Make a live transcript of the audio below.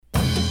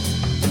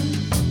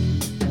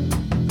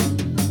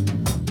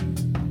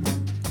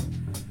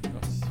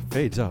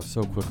fades out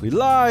so quickly.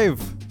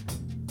 Live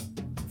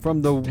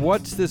from the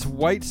What's This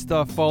White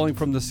Stuff Falling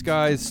from the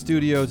Skies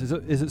studios.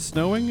 Is it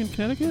snowing in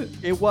Connecticut?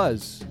 It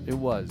was,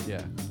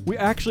 yeah. We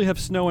actually have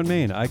snow in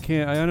Maine. I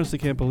honestly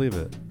can't believe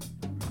it.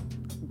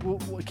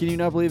 Well, can you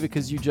not believe it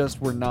because you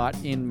just were not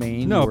in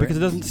Maine? No, because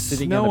it doesn't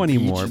snow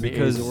anymore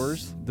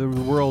because the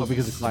world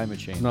because of climate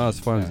change. Not as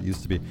fun as it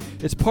used to be.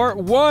 It's part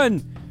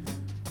one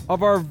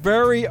of our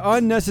very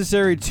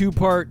unnecessary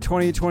two-part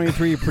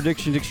 2023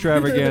 prediction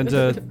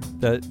extravaganza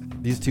that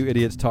these two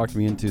idiots talked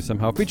me into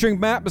somehow, featuring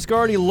Matt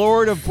Biscardi,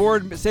 Lord of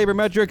Board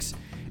Sabermetrics,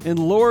 and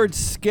Lord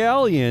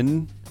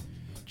Scallion,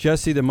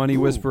 Jesse the Money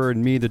Whisperer,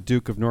 and me, the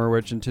Duke of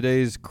Norwich, in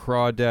today's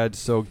crawdad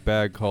soaked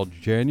bag called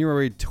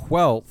January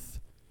 12th,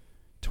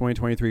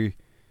 2023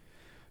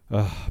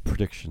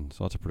 predictions.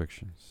 Lots of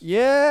predictions.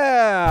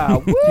 Yeah.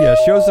 Yeah,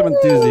 show some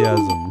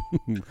enthusiasm.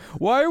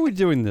 Why are we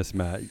doing this,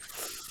 Matt?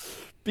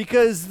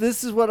 Because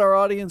this is what our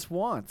audience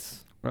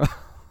wants.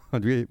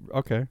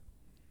 Okay.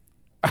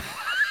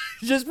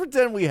 Just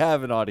pretend we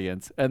have an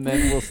audience, and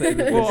then we'll say.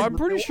 Well, I'm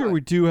pretty sure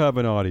we do have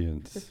an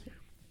audience.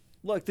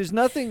 Look, there's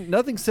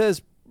nothing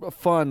says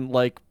fun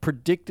like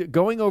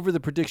going over the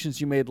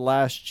predictions you made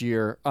last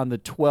year on the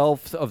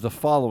 12th of the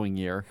following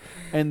year,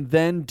 and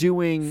then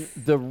doing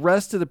the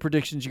rest of the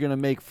predictions you're going to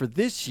make for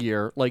this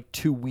year like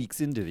 2 weeks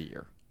into the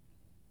year.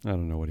 I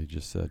don't know what he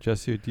just said.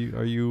 Jesse, do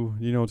you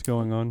know what's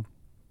going on?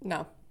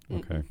 No.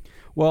 Okay.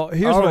 Well,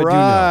 here's what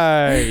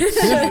I do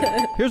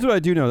know. Here's what I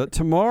do know, that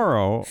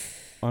tomorrow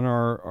on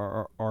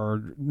our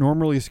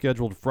normally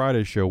scheduled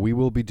Friday show, we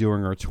will be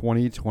doing our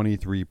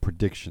 2023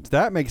 predictions.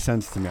 That makes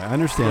sense to me. I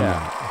understand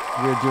that.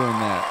 We're doing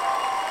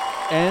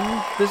that.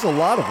 And there's a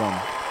lot of them.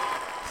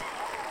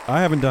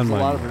 I haven't done mine.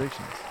 A lot of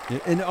predictions.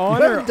 In you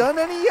honor, haven't done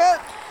any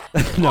yet?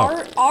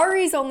 No.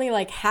 Ari's only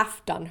like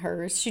half done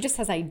hers. She just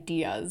has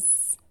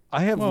ideas.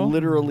 I have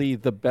literally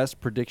the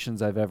best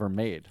predictions I've ever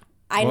made.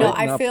 I know.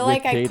 I feel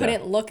like I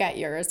couldn't look at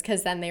yours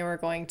because then they were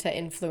going to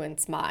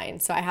influence mine.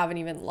 So I haven't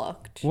even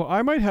looked. Well,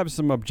 I might have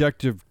some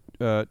objective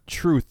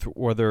truth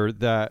whether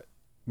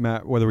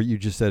what you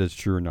just said is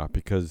true or not,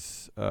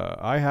 because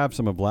I have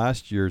some of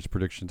last year's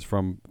predictions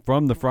from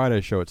the Friday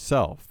show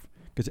itself.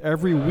 Because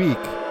every week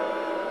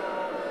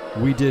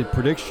we did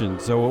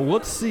predictions. So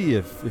let's see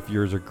if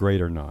yours are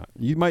great or not.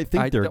 You might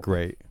think they're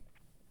great.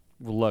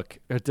 Look,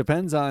 it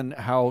depends on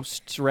how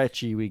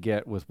stretchy we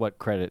get with what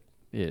credit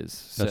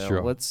is. That's so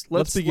true. Let's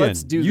begin.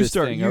 Let's do this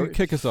thing. You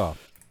kick us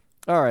off.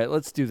 All right,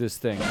 let's do this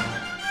thing.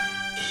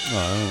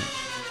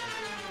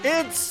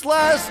 It's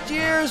last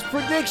year's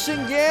prediction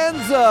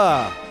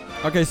Ganza.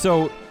 Okay,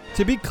 so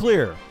to be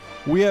clear,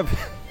 we have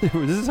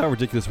this is how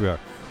ridiculous we are.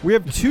 We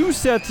have two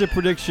sets of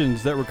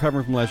predictions that we're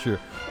covering from last year.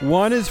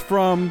 One is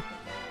from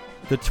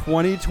the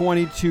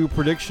 2022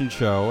 prediction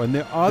show, and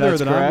the other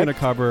that I'm going to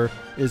cover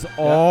is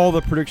all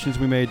the predictions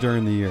we made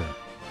during the year.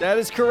 That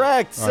is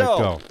correct.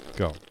 All right,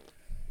 go.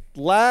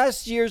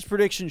 Last year's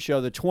prediction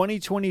show, the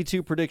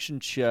 2022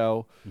 prediction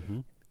show,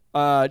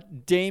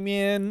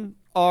 Damien,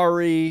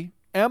 Ari,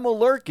 Emma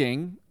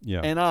Lurking,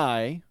 and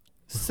I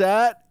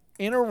sat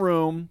in a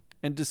room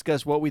and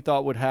discussed what we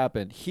thought would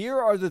happen. Here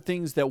are the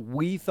things that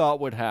we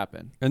thought would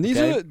happen. And these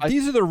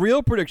are the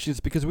real predictions,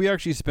 because we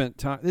actually spent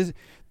time.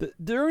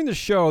 During the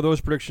show,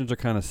 those predictions are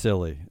kind of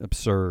silly,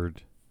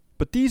 absurd.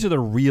 But these are the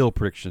real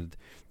predictions.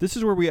 This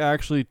is where we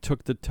actually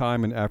took the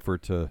time and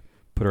effort to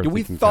put our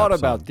we thought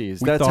about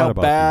these. That's how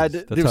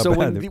bad.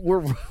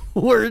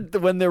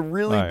 When they're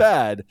really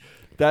bad,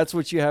 that's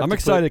what you have. I'm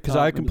excited because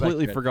I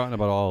completely forgotten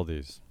about all of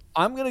these.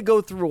 I'm going to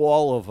go through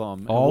all of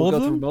them. All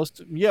of them?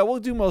 We'll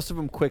do most of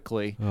them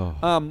quickly.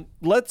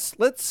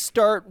 Let's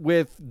start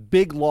with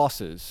big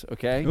losses,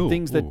 okay?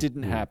 Things that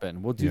didn't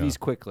happen. We'll do these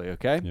quickly,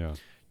 okay? Yeah.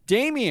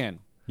 Damien.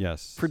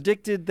 Yes.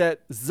 Predicted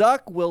that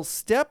Zuck will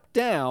step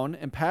down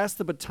and pass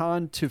the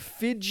baton to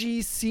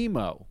Fiji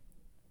Simo.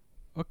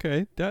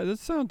 Okay, that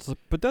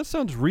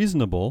sounds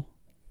reasonable.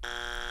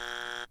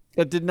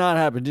 That did not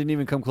happen. Didn't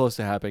even come close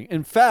to happening.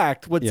 In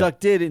fact, what Zuck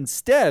did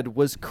instead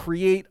was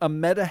create a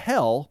meta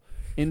hell,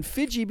 and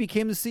Fiji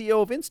became the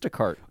CEO of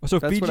Instacart. So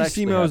Fiji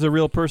Simo is a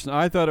real person.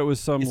 I thought it was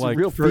some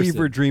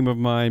fever dream of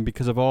mine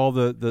because of all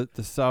the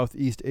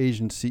Southeast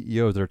Asian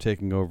CEOs that are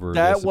taking over.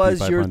 That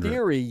was your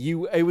theory.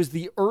 It was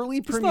the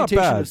early permutation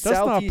of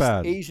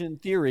Southeast Asian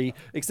theory,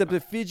 except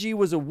that Fiji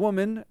was a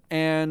woman,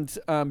 and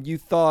you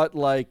thought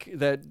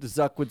that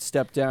Zuck would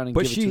step down and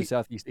give it to a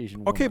Southeast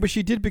Asian woman. Okay, but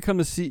she did become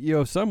the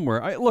CEO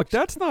somewhere. Look,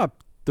 that's not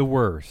the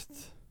worst.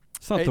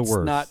 It's not the worst.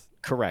 It's not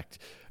correct.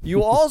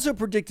 You also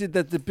predicted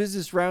that the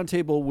Business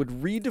Roundtable would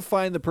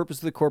redefine the purpose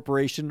of the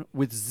corporation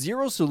with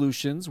zero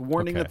solutions,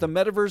 warning that the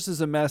metaverse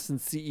is a mess and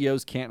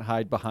CEOs can't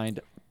hide behind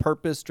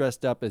purpose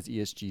dressed up as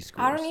ESG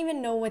scores. I don't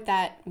even know what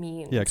that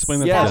means. Yeah, explain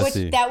that to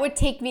Jesse. That would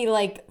take me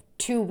like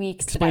 2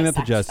 weeks to explain that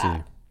to Jesse.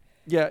 That.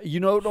 Yeah, you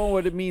don't know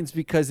what it means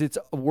because it's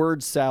a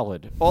word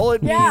salad. All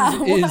it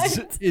means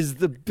is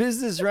the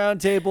Business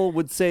Roundtable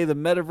would say the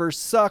metaverse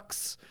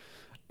sucks,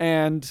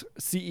 and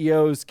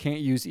CEOs can't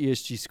use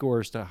ESG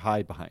scores to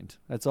hide behind.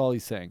 That's all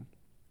he's saying.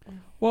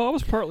 Well, I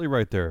was partly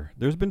right there.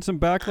 There's been some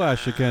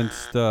backlash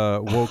against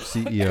woke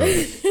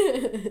CEOs.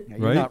 You're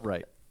right? not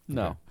right.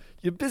 No. Okay.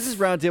 Your Business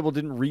Roundtable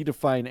didn't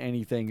redefine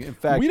anything. In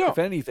fact, if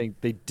anything,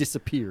 they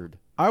disappeared.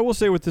 I will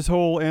say with this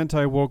whole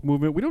anti-woke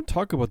movement, we don't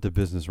talk about the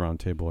Business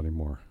Roundtable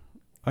anymore.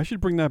 I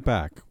should bring that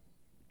back.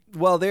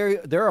 Well,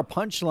 they're a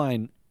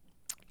punchline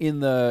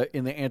in the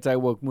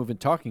anti-woke movement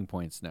talking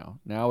points now.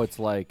 Now it's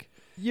like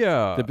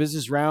the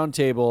Business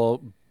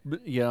Roundtable,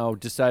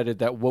 decided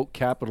that woke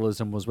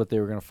capitalism was what they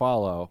were going to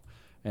follow,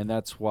 and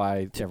that's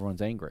why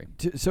everyone's angry.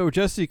 So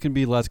Jesse can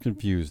be less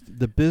confused.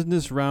 The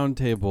Business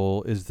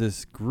Roundtable is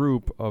this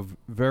group of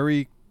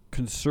very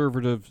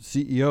conservative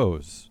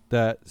CEOs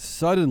that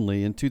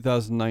suddenly in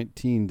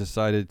 2019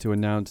 decided to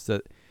announce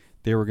that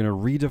they were going to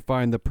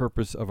redefine the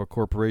purpose of a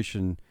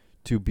corporation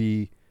to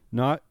be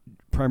not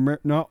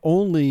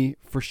only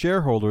for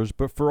shareholders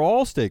but for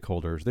all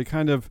stakeholders. They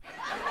kind of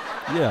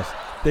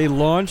they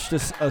launched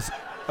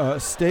a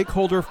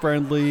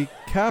stakeholder-friendly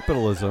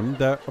capitalism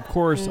that, of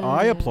course,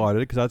 I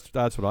applauded because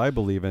that's what I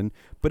believe in.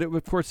 But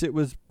of course, it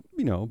was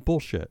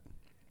bullshit.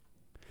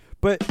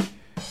 But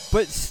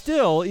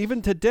still,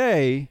 even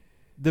today,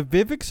 the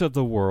Viveks of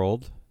the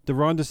world, the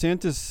Ron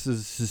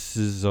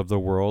DeSantis of the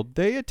world,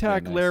 they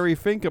attack Larry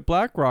Fink at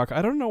BlackRock.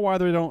 I don't know why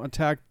they don't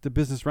attack the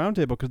Business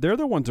Roundtable because they're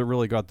the ones that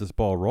really got this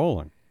ball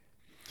rolling.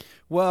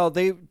 Well,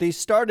 they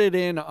started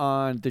in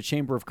on the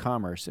Chamber of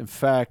Commerce. In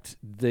fact,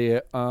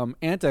 the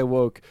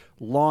anti-woke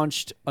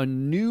launched a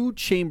new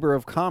Chamber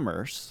of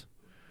Commerce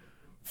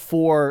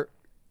for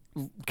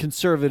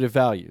conservative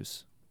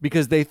values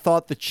because they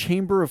thought the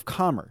Chamber of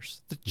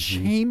Commerce,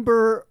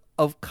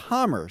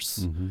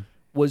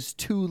 was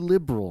too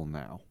liberal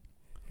now.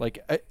 Like,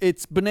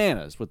 it's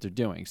bananas what they're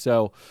doing.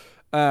 So,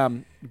 but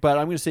I'm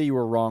going to say you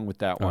were wrong with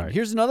that one. Right.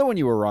 Here's another one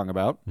you were wrong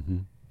about.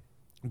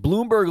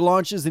 Bloomberg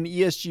launches an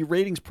ESG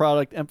ratings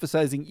product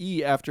emphasizing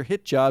E after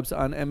hit jobs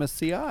on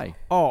MSCI.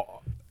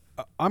 Oh,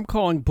 I'm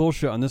calling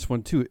bullshit on this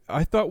one, too.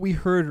 I thought we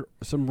heard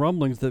some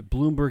rumblings that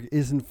Bloomberg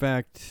is, in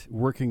fact,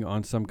 working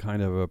on some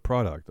kind of a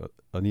product,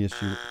 an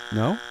ESG.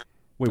 No?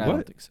 Wait, I what?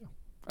 don't think so.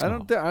 I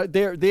don't.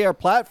 They are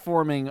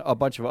platforming a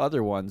bunch of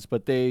other ones,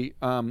 but I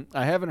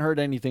haven't heard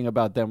anything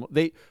about them.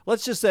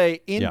 Let's just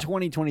say in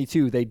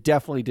 2022 they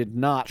definitely did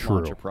not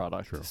launch a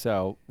product. True.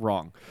 So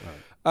wrong.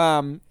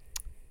 Right.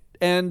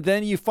 And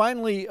then you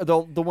finally the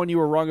one you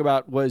were wrong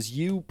about was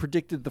you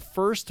predicted the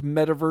first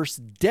metaverse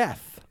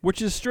death,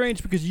 which is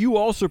strange because you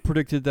also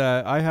predicted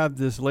that. I have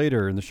this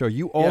later in the show.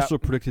 You also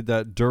predicted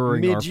that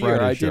during mid-year, our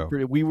Friday show.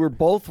 We were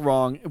both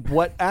wrong.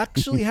 What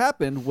actually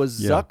happened was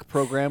Zuck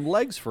programmed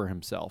legs for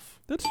himself.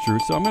 That's true.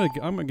 So I'll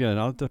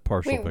have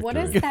partial victory. Wait, what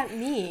does that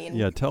mean?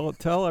 Yeah,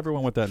 tell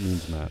everyone what that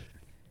means, Matt.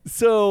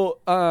 So,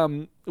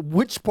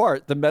 which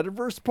part? The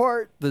metaverse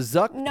part? The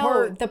Zuck part?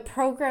 No, the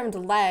programmed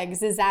legs.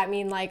 Does that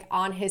mean like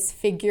on his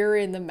figure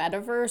in the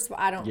metaverse?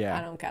 I don't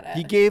get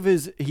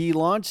it. He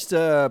launched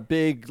a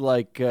big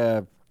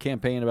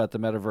campaign about the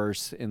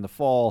metaverse in the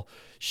fall,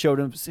 showed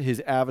him his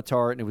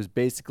avatar, and it was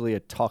basically a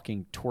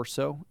talking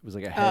torso. It was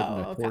like a head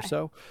and a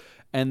torso.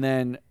 And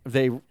then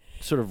they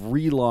sort of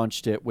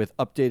relaunched it with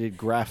updated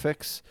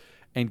graphics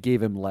and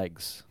gave him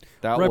legs.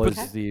 That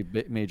was the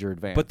major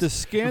advance. But the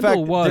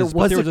scandal there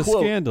was a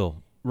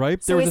scandal,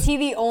 right? So is he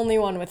the only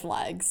one with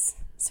legs?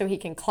 So he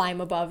can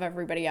climb above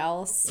everybody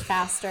else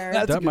faster?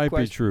 That might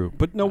be true.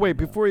 But no, wait,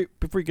 before you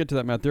get to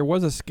that, Matt, there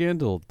was a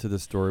scandal to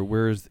this story,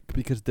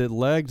 because the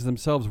legs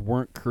themselves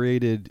weren't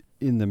created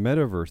in the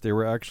metaverse. They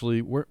were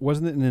actually,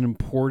 wasn't it an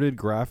imported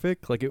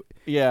graphic? Like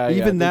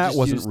even that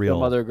wasn't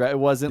real. It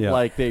wasn't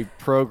like they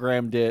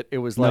programmed it. It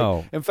was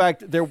in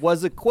fact, there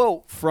was a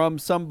quote from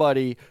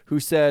somebody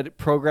who said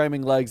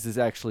programming legs is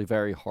actually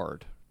very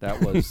hard.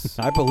 That was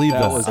I believe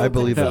that. I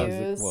believe that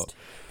was a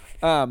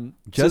quote.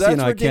 Jesse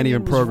and I can't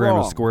even program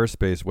a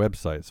Squarespace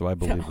website, so I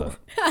believe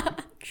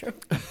that. True.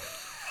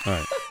 All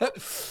right.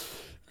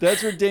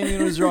 That's where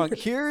Damien was wrong.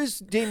 Here's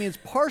Damien's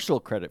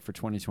partial credit for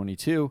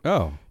 2022.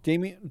 Oh.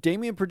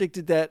 Damien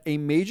predicted that a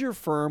major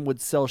firm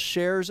would sell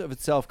shares of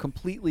itself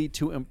completely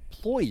to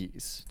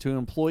employees, to an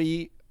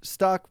employee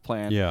stock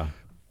plan. Yeah.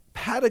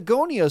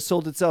 Patagonia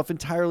sold itself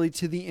entirely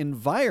to the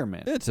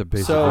environment. It's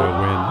basically a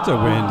win. It's a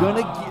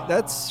win.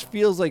 That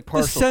feels like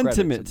partial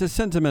credit. It's a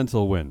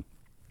sentimental win.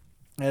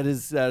 That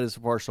is a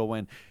partial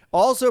win.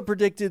 Also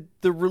predicted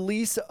the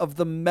release of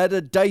the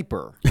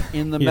Metadiaper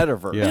in the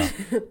metaverse.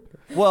 Yeah.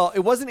 Well, it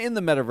wasn't in the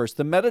metaverse.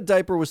 The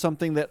Metadiaper was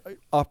something that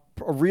a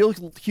real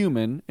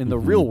human in the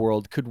real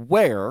world could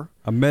wear.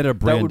 A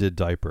Meta-branded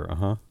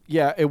diaper,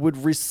 Yeah, it would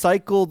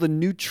recycle the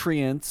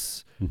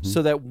nutrients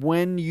so that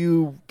when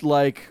you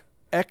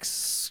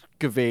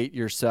excavate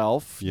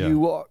yourself,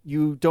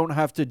 you don't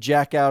have to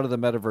jack out of the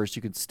metaverse.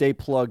 You can stay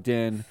plugged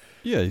in,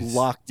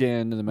 locked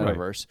in the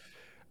metaverse.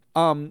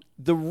 Right.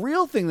 The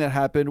real thing that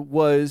happened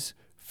was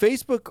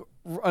Facebook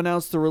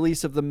announced the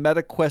release of the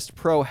Meta Quest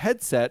Pro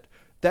headset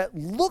that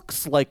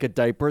looks like a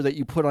diaper that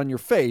you put on your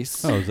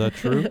face. Oh, is that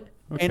true?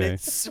 Okay. And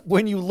it's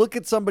when you look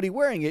at somebody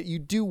wearing it, you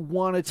do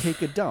want to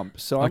take a dump.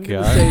 So I'm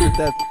going to say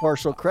that's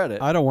partial credit.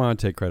 I don't want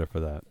to take credit for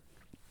that.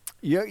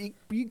 You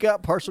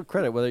got partial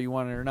credit whether you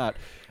want it or not.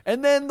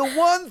 And then the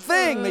one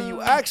thing that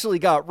you actually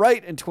got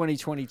right in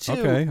 2022,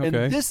 and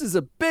this is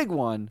a big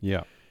one,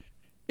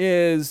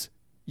 is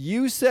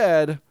you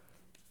said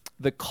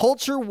the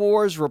culture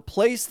wars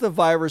replace the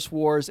virus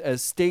wars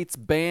as states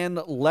ban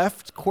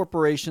left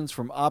corporations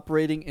from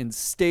operating in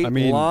state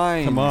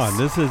lines. Come on,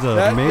 this is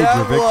a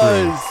major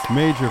victory.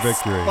 Major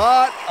victory.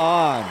 Spot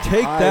on.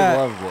 Take that.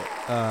 I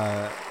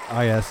loved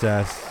it.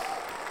 ISS,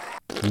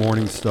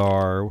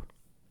 Morningstar.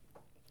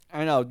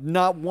 I know.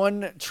 Not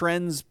one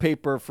trends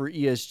paper for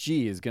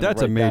ESG is going to write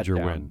that down. That's a major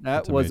win.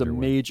 That was a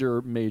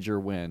major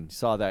win.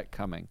 Saw that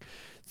coming.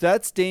 So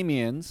that's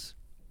Damien's.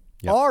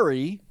 Yep.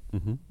 Ari,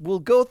 we'll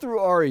go through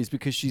Ari's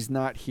because she's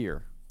not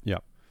here. Yeah.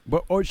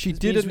 But she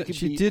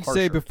did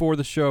say before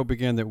the show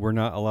began that we're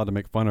not allowed to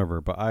make fun of her,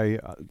 but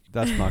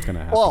that's not going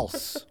to happen.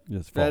 False.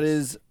 It's false. That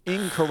is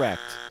incorrect.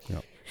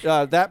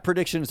 Yep. That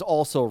prediction is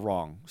also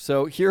wrong.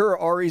 So here are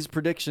Ari's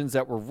predictions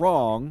that were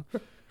wrong.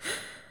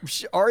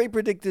 Ari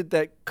predicted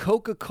that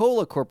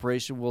Coca-Cola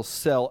Corporation will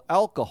sell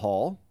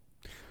alcohol.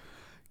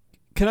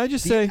 Can I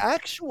just say the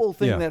actual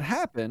thing that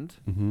happened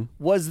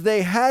was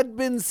they had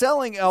been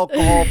selling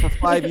alcohol for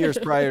 5 years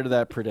prior to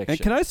that prediction. And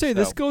can I say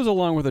this goes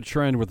along with a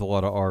trend with a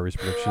lot of Ari's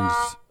predictions.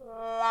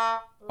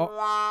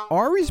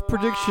 Ari's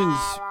predictions,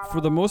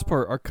 for the most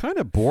part, are kind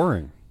of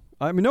boring.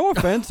 I mean, no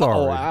offense, Ari.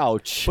 Oh,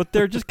 ouch. But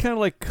they're just kind of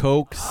like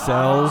Coke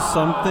sells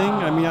something.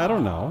 I mean, I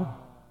don't know.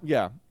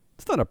 Yeah.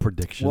 It's not a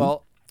prediction.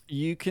 Well,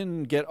 you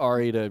can get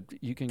Ari to.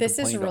 You can. This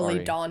is really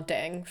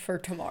daunting for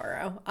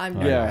tomorrow. I'm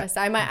nervous.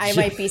 I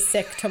might be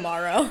sick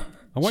tomorrow.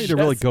 I want you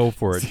to really go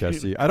for it,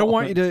 Jesse. I don't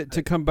want you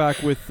to come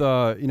back with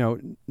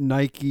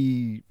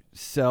Nike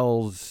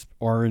sells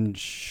orange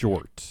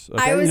shorts.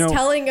 Okay? I was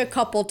telling a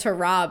couple to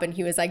Rob, and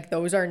he was like,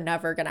 "Those are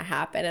never gonna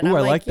happen." And I'm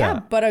like "Yeah,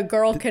 that. but a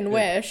girl can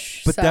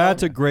wish." But so.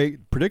 that's a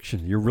great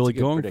prediction. You're really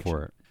going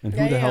for it. And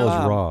who the hell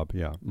is Rob?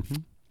 Yeah.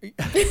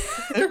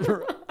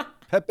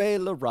 Pepe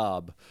Le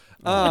Rob.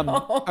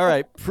 All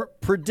right.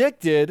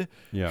 Predicted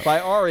by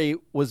Ari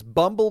was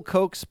Bumble,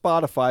 Coke,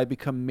 Spotify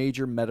become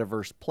major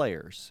metaverse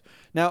players.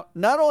 Now,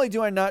 not only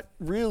do I not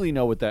really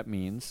know what that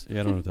means, I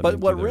don't know what that but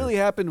means what either. really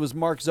happened was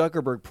Mark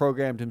Zuckerberg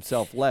programmed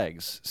himself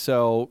legs.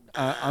 So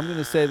I'm going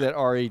to say that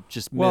Ari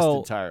just missed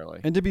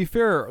entirely. And to be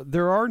fair,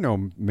 there are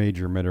no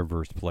major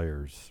metaverse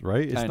players,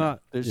 right? It's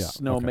not.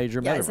 There's no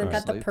major metaverse. Isn't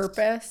that the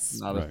purpose?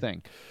 It's not a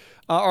thing.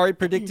 Ari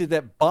predicted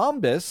that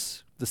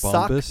Bombas, the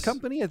sock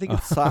company, I think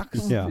it's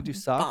socks. They do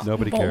socks.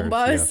 Nobody cares.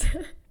 Bombas.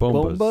 Yeah.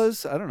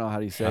 Bombas. I don't know how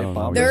do you say it.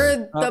 Bombas.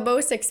 They're the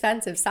most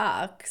expensive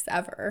socks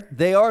ever.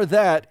 They are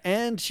that.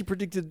 And she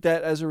predicted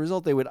that as a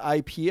result, they would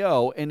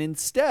IPO. And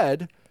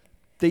instead,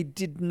 they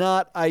did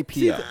not IPO.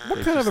 See,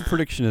 what kind of a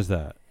prediction is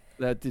that?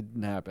 That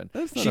didn't happen.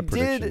 That's not a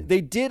prediction.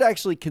 They did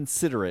actually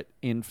consider it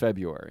in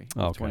February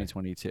of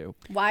 2022.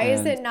 Why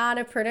is it not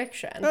a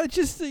prediction?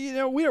 Just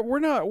we're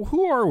not.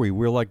 Who are we?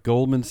 We're like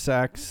Goldman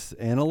Sachs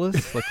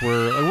analysts. What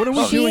are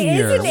we doing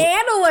here? She is an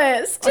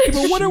analyst. Okay,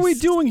 but what are we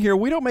doing here?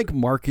 We don't make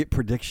market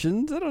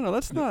predictions. I don't know.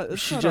 That's not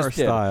our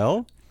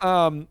style.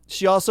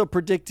 She also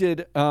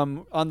predicted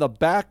on the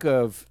back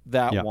of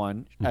that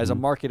one, as a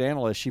market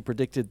analyst, she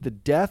predicted the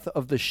death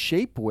of the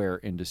shapewear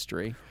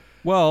industry.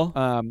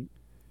 Well.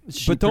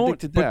 But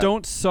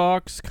don't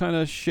socks kind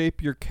of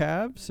shape your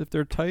calves if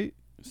they're tight?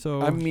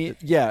 So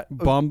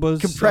Bombas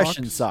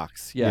compression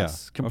socks.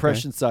 Yes,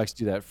 compression socks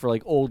do that for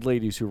like old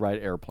ladies who ride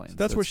airplanes.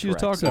 That's what she was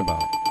talking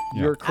about.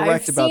 You're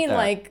correct about that. I've seen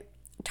like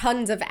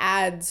tons of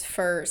ads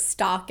for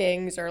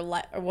stockings or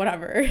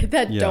whatever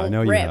that don't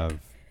rip. You have.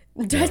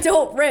 That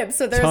don't rip.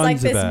 So there's tons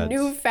like this ads.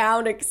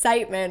 Newfound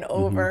excitement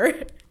over.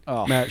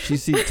 Oh. Matt, she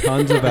sees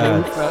tons of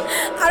ads.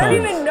 I don't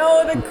even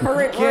know the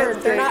current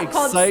word. They're not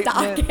called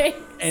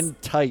stockings. And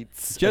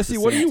tights. Jesse,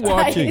 what are you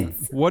watching?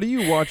 What are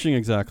you watching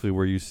exactly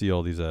where you see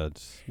all these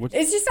ads?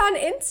 It's just on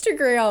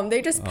Instagram.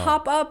 They just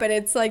pop up and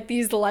it's like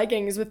these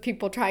leggings with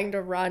people trying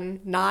to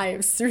run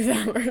knives through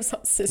them or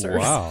scissors.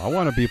 Wow, I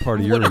want to be part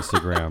of your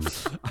Instagram.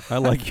 I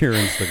like your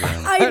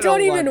Instagram. I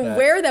don't even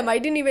wear them. I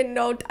didn't even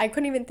know. I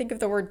couldn't even think of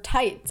the word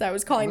tights. I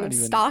was calling them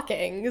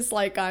stockings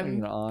like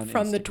I'm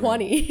from the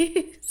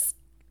 20s.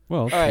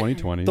 Well,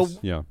 2020s,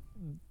 yeah.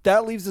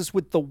 That leaves us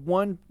with the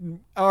one.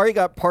 I already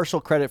got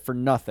partial credit for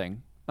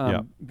nothing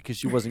because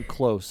she wasn't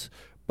close.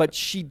 But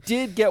she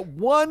did get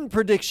one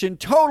prediction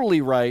totally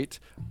right.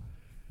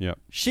 Yeah.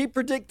 She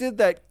predicted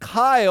that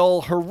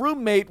Kyle, her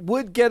roommate,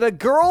 would get a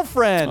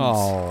girlfriend.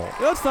 Oh,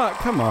 that's not.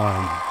 Come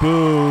on.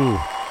 Boo.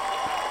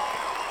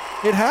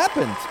 It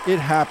happened. It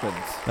happened.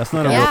 That's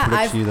not a real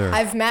prediction either.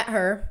 I've met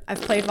her.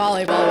 I've played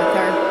volleyball with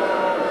her.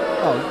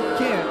 Oh, you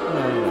can't.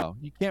 No.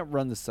 You can't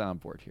run the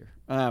soundboard here.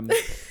 And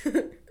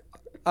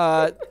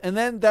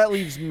then that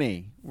leaves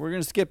me. We're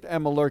going to skip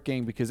Emma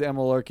Lurking because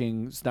Emma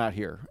Lurking's not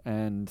here.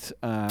 And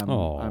I'm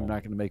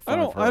not going to make fun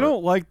of her. I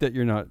don't like that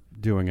you're not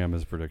doing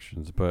Emma's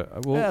predictions,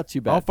 but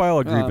too bad. I'll file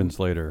a grievance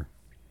later.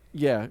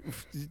 Yeah,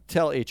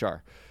 tell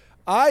HR.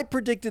 I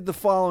predicted the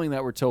following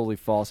that were totally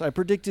false. I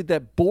predicted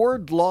that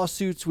board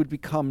lawsuits would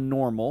become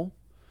normal.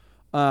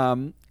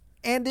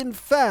 And in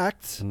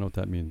fact, I don't know what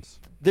that means.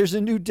 There's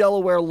a new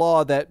Delaware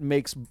law that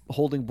makes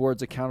holding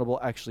boards accountable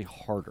actually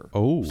harder.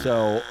 Oh.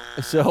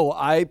 So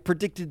I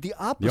predicted the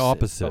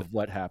opposite of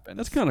what happened.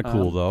 That's kind of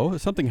cool, though.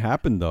 Something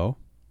happened, though.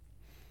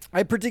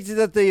 I predicted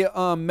that the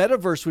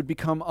metaverse would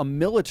become a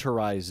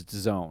militarized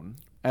zone,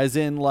 as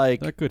in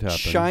like that could happen.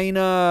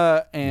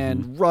 China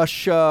and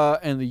Russia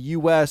and the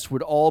U.S.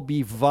 would all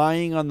be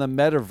vying on the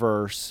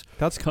metaverse.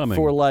 That's coming.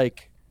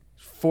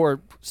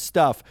 For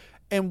stuff.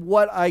 And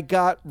what I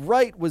got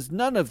right was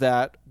none of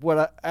that.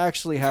 What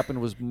actually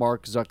happened was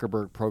Mark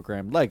Zuckerberg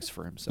programmed legs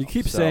for himself. You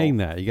keep saying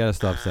that. You got to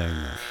stop saying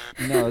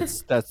that. No,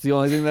 that's the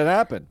only thing that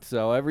happened.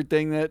 So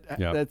everything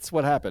that's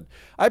what happened.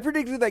 I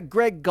predicted that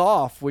Greg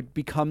Goff would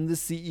become the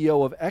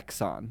CEO of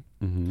Exxon.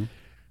 Mm-hmm.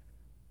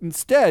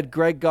 Instead,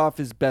 Greg Goff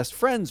is best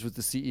friends with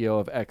the CEO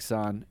of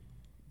Exxon,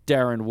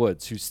 Darren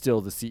Woods, who's still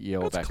the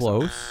CEO of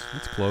Exxon.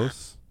 That's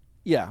close.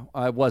 Yeah,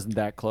 I wasn't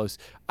that close.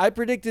 I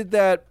predicted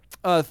that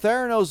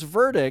Theranos'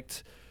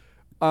 verdict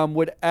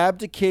would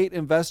abdicate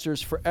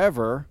investors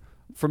forever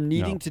from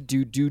needing to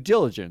do due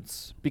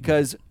diligence.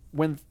 Because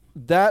when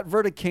that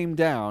verdict came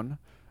down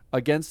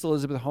against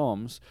Elizabeth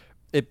Holmes,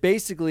 it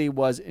basically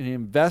was an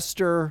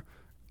investor,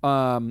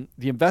 the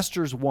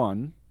investors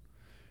won,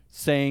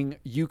 saying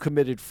you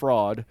committed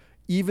fraud,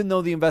 even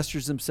though the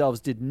investors themselves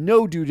did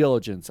no due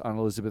diligence on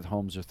Elizabeth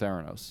Holmes or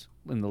Theranos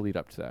in the lead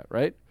up to that,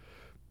 right?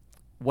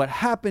 What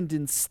happened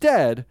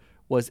instead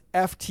was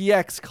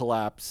FTX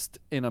collapsed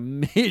in a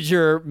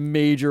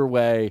major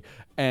way,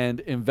 and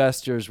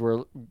investors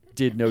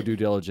did no due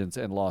diligence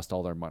and lost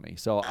all their money.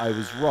 So I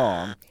was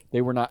wrong.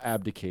 They were not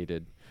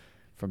abdicated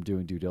from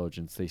doing due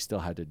diligence. They still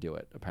had to do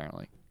it,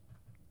 apparently.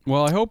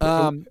 Well, I hope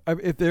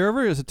if there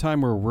ever is a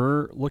time where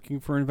we're looking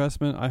for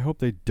investment, I hope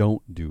they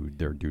don't do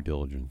their due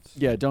diligence.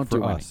 Yeah, don't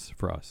do it.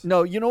 For us.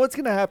 No, you know what's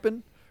going to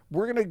happen?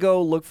 We're going to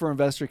go look for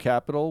investor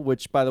capital,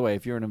 which, by the way,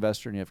 if you're an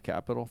investor and you have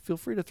capital, feel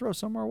free to throw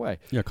some our way.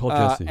 Yeah, call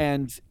Jesse.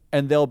 And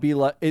they'll be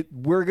like,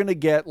 we're going to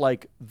get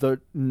like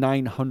the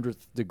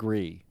 900th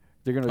degree.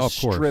 They're going to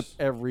strip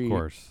every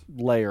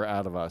layer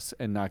out of us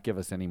and not give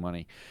us any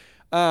money.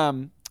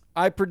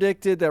 I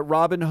predicted that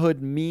Robinhood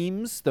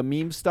memes, the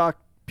meme stock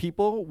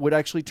people, would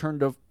actually turn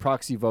to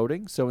proxy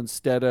voting. So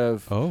instead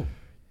of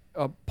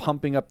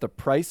pumping up the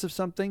price of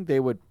something, they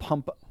would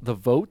pump the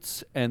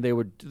votes and they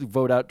would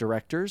vote out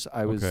directors.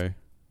 I was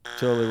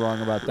totally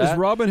wrong about that. Is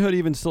Robinhood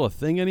even still a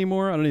thing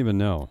anymore? I don't even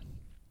know.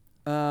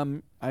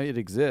 It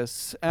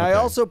exists. And I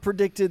also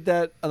predicted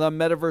that the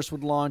metaverse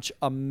would launch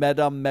a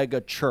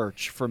mega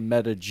church for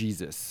Meta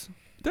Jesus.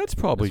 That's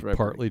probably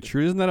partly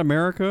true. Isn't that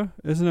America?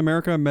 Isn't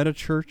America a meta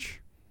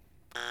church?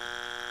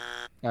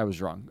 I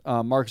was wrong.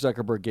 Mark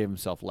Zuckerberg gave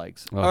himself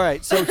legs. Oh. All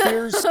right, so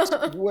here's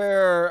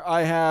where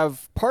I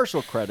have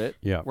partial credit,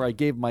 where I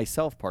gave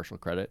myself partial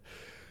credit.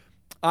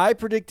 I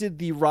predicted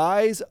the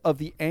rise of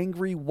the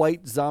angry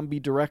white zombie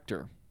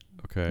director.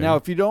 Okay. Now,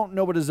 if you don't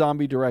know what a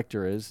zombie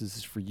director is, this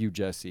is for you,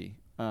 Jesse,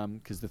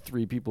 because the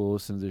three people who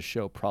listen to this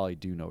show probably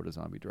do know what a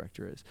zombie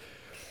director is.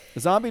 A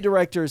zombie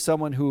director is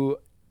someone who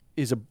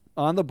is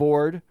on the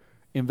board.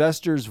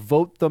 Investors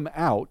vote them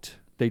out.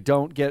 They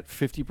don't get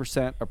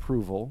 50%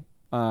 approval.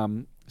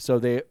 So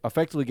they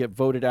effectively get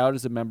voted out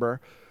as a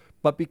member.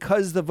 But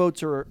because the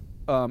votes are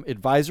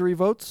advisory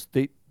votes,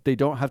 they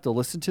don't have to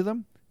listen to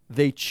them.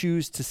 They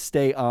choose to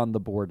stay on the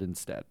board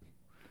instead.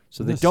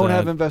 So they don't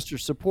have investor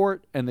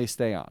support, and they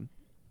stay on.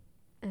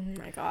 Oh,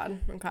 my God.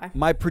 Okay.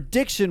 My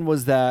prediction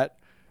was that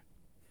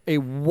a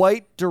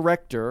white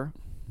director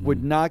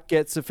would not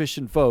get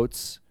sufficient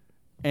votes,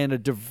 and a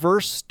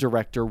diverse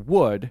director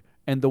would,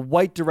 and the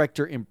white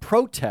director in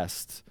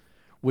protest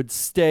would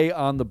stay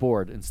on the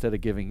board instead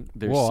of giving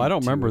their seat. I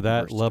don't remember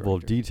that level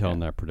director. of detail in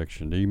that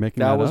prediction. Are you making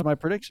that up? That was my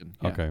prediction.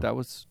 Yeah, okay.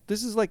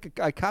 This is like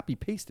I copy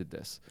pasted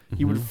this.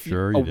 He would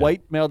a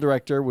white male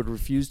director would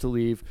refuse to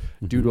leave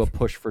due to a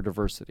push for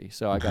diversity.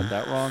 So I got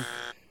that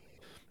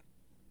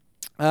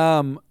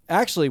wrong.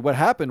 Actually, what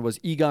happened was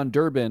Egon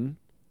Durbin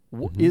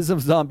was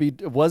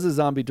a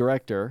zombie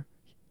director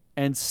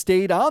and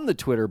stayed on the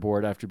Twitter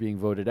board after being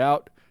voted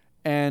out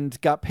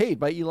and got paid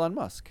by Elon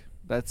Musk.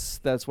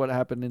 That's what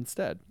happened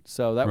instead.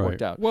 So that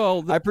worked out.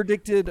 Well, I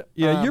predicted.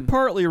 Yeah, you're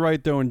partly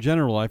right though. In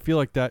general, I feel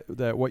like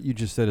that what you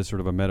just said is sort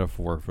of a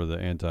metaphor for the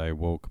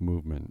anti-woke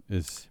movement.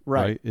 Is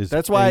right.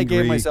 That's why I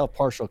gave myself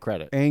partial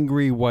credit.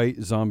 Angry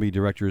white zombie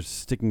directors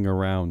sticking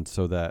around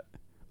so that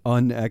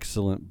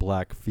unexcellent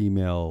black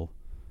female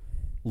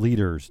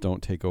leaders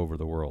don't take over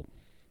the world.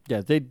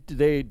 Yeah,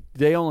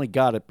 they only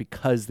got it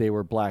because they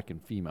were black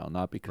and female,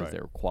 not because they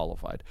were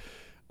qualified.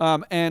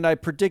 And I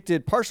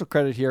predicted partial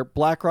credit here.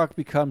 BlackRock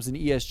becomes an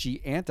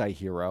ESG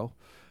anti-hero,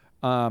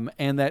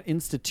 and that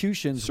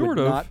institutions would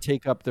not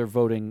take up their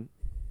voting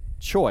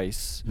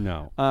choice.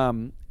 No.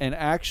 And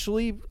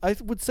actually, I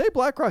would say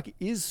BlackRock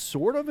is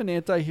sort of an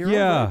anti-hero.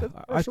 Yeah,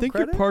 I think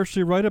you're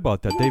partially right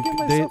about that.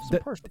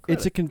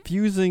 It's a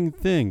confusing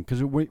thing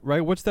because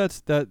right. What's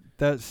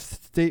that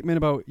statement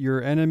about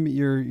your enemy?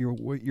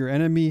 Your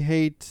enemy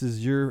hates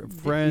is your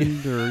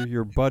friend or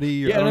your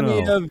buddy. The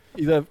enemy of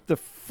the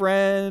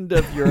friend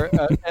of your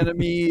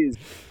enemy is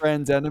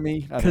friend's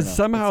enemy. Because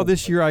somehow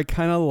this year I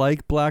kind of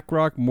like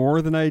BlackRock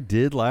more than I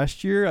did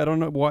last year. I don't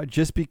know why.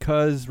 Just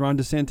because Ron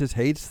DeSantis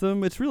hates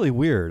them, it's really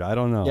weird. I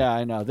don't know. Yeah,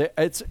 I know.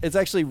 It's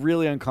actually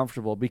really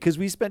uncomfortable because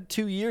we spent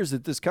 2 years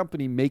at this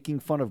company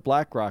making fun of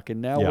BlackRock,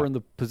 and now we're in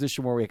the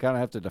position where we kind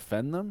of have to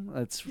defend them.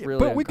 It's really.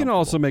 But we can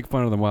also make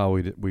fun of them while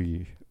we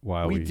do.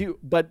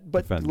 But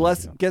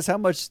guess how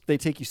much they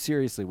take you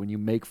seriously when you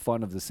make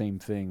fun of the same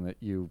thing that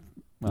you.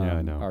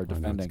 I know. Are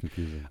defending. I know, it's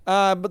confusing.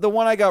 But the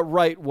one I got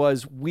right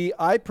was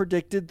I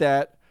predicted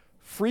that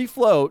Free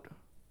Float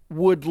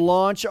would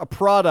launch a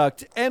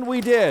product, and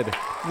we did.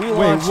 We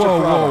launched a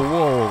product.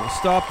 Whoa!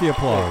 Stop the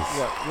applause.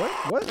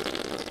 What?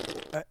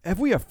 Have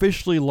we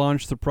officially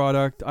launched the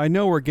product? I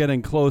know we're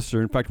getting closer.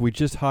 In fact, we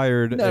just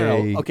hired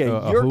Okay,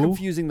 you're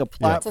confusing the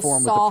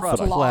platform with the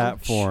product.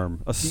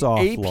 Platform, a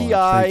soft launch. The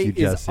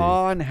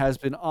API has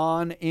been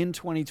on in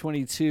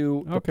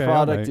 2022. The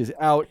product is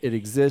out. It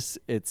exists.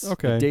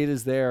 The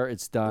data's there.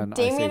 It's done.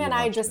 Damien and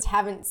I just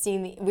haven't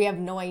seen we have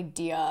no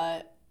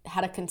idea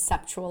how to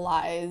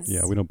conceptualize.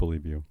 Yeah, we don't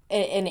believe you.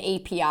 An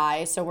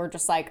API, so we're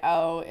just like,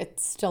 oh,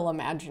 it's still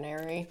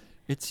imaginary.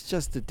 It's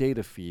just a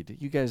data feed.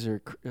 You guys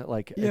are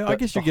like... Yeah, I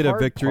guess you get a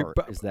victory.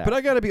 But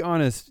I got to be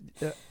honest.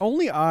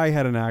 Only I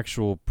had an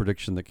actual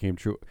prediction that came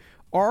true.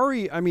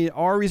 Ari's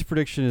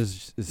prediction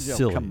is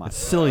silly. Come on. It's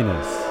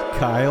silliness.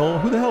 Kyle?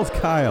 Who the hell is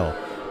Kyle?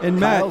 And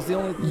Kyle's the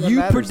only thing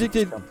that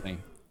predicted...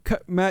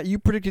 Matt, you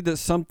predicted that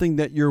something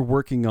that you're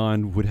working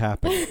on would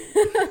happen.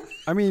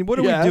 I mean, what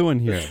are we doing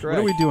here? What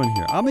are we doing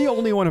here? I'm the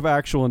only one of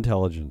actual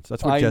intelligence.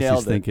 That's what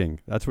Jesse's thinking.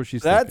 That's what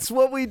she's thinking. That's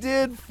what we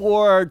did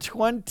for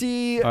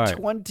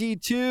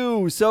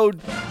 2022. So,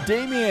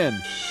 Damien.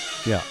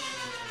 Yeah.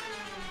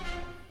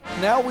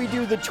 Now we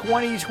do the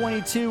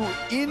 2022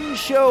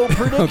 in-show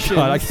predictions. Oh,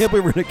 God, I can't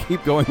believe we're going to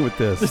keep going with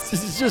this. This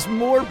is just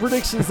more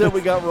predictions that we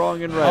got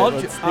wrong and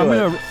right.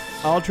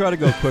 I'll try to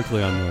go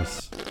quickly on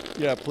this.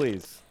 Yeah,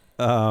 please.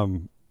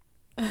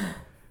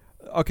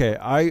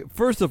 Okay,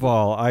 first of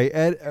all,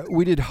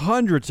 we did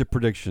hundreds of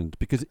predictions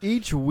because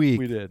each week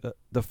we did.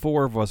 The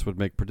four of us would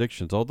make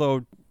predictions.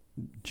 Although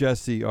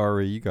Jesse,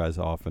 Ari, you guys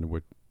often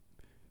would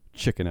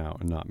chicken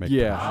out and not make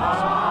predictions,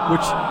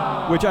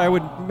 which I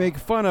would make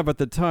fun of at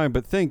the time.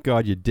 But thank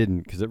God you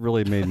didn't, because it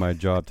really made my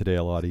job today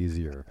a lot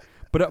easier.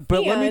 But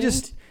let me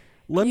just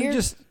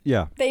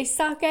They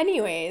suck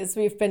anyways.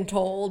 We've been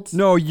told.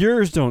 No,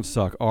 yours don't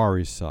suck.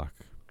 Ari's suck.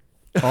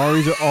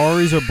 Ari's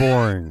are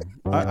boring.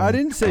 I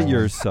didn't say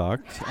yours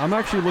sucked. I'm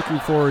actually looking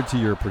forward to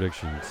your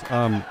predictions.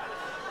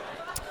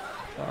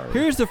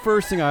 Here's the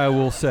first thing I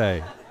will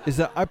say is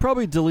that I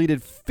probably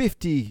deleted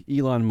 50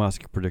 Elon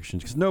Musk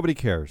predictions because nobody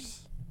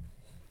cares.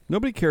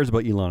 Nobody cares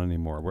about Elon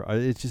anymore.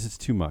 It's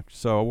too much.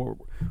 So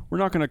we're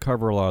not going to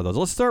cover a lot of those.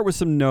 Let's start with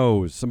some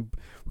no's. We've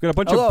got a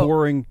bunch of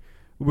boring,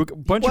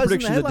 of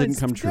predictions that didn't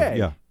come true.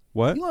 Yeah.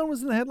 What? Elon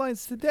was in the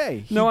headlines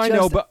today. I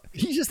know, but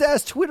he just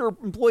asked Twitter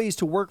employees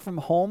to work from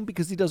home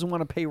because he doesn't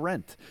want to pay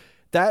rent.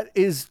 That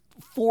is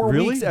 4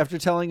 weeks after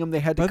telling them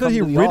they had to come to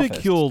the office. I thought he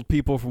ridiculed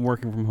people from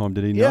working from home.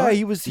 Did he not?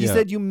 Yeah, he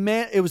said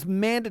it was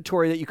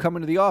mandatory that you come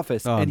into the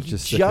office. And he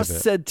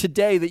just said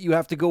today that you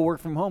have to go work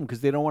from home because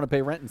they don't want to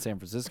pay rent in San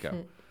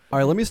Francisco. All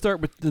right, let me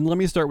start with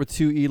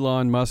two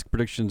Elon Musk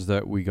predictions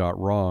that we got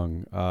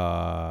wrong.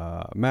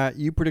 Matt,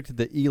 you predicted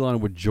that Elon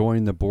would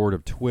join the board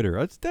of Twitter. Come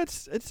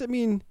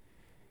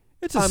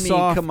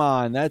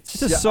on.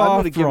 That's a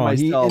soft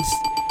wrong.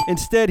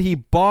 Instead, he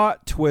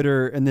bought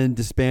Twitter and then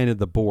disbanded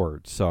the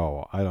board.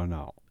 So, I don't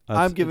know.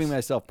 I'm giving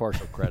myself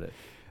partial credit.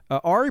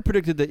 Ari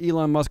predicted that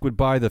Elon Musk would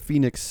buy the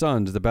Phoenix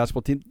Suns, the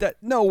basketball team.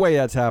 No way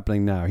that's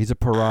happening now. He's a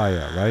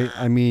pariah, right?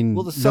 I mean,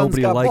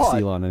 nobody likes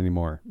Elon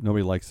anymore.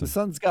 Nobody likes him. The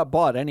Suns got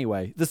bought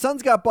anyway. The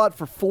Suns got bought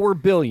for $4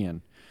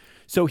 billion.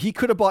 So he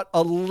could have bought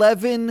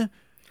 11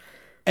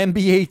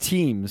 NBA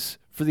teams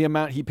for the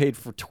amount he paid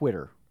for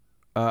Twitter.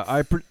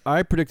 I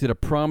predicted a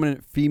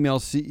prominent female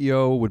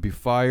CEO would be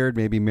fired,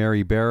 maybe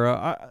Mary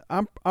Barra.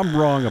 I'm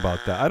wrong about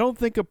that. I don't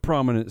think a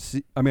prominent.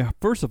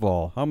 First of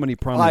all, how many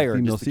prominent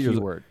female CEOs?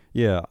 Keyword.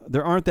 Yeah,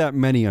 there aren't that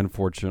many,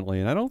 unfortunately,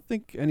 and I don't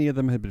think any of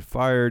them had been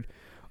fired.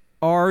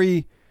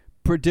 Ari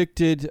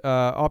predicted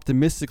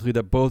optimistically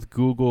that both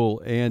Google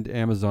and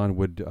Amazon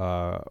would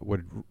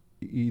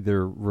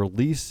either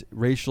release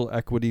racial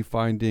equity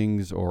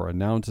findings or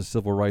announce a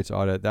civil rights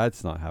audit.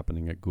 That's not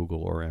happening at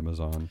Google or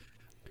Amazon.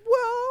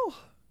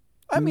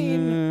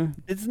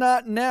 It's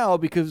not now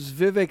because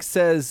Vivek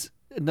says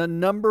the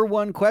number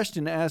one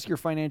question to ask your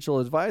financial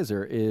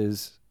advisor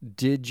is,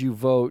 did you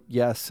vote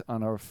yes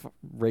on a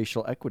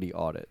racial equity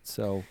audit?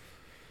 So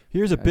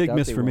here's a big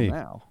miss for me.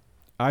 Now.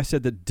 I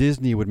said that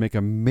Disney would make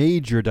a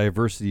major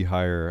diversity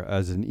hire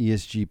as an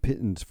ESG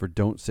pittance for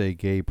don't say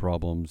gay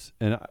problems.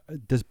 And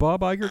does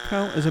Bob Iger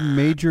count as a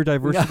major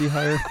diversity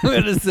hire? I'm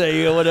going to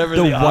say whatever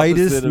the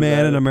whitest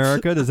man in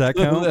America. Does that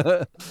count?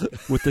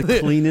 With the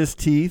cleanest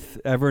teeth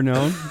ever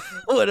known?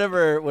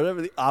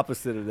 whatever the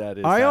opposite of that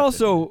is. I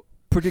also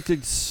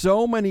predicted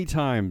so many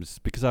times,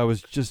 because I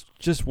was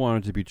just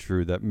wanted to be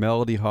true, that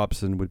Melody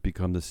Hobson would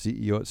become the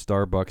CEO at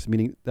Starbucks,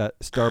 meaning that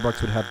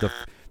Starbucks would have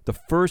the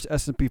first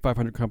S&P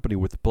 500 company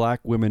with black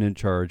women in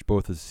charge,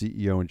 both as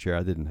CEO and chair.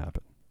 That didn't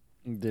happen.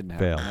 Didn't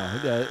happen.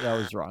 No, that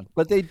was wrong.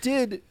 But they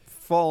did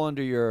fall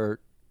under your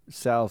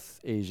South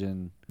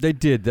Asian. They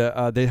did.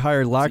 They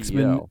hired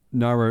Laxman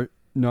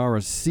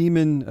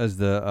Narasimhan as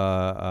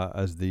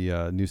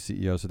the new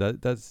CEO. So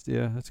that's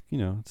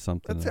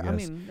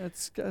something.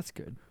 That's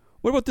good.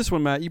 What about this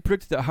one, Matt? You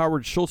predicted that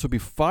Howard Schultz would be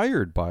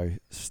fired by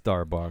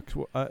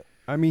Starbucks.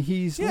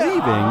 He's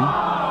leaving.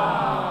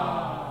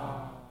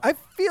 I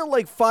feel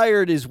like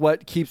fired is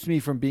what keeps me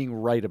from being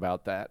right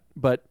about that,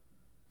 but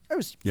I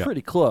was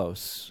pretty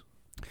close.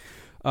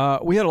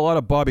 We had a lot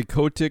of Bobby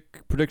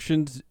Kotick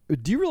predictions.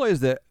 Do you realize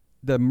that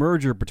the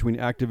merger between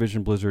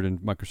Activision Blizzard and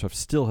Microsoft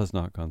still has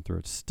not gone through?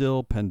 It's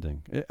still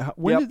pending.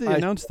 When did they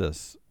announce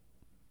this?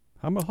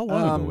 How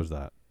long ago was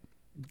that?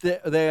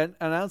 They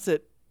announced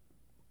it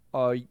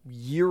a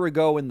year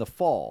ago in the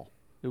fall.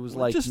 It was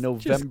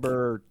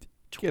November.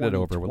 Get it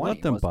over with.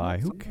 Let them buy.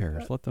 Who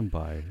cares? Let them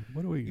buy.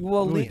 What are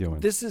we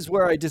doing? This is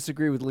where I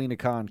disagree with Lena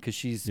Khan, because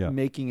she's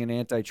making an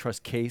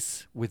antitrust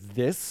case with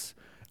this.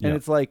 And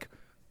it's like,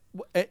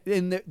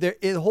 and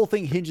the whole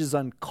thing hinges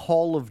on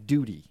Call of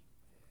Duty.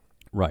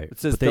 Right. It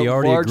says but they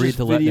already agreed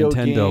to let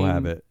Nintendo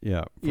have it.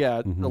 Yeah.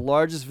 Yeah. Mm-hmm. The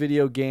largest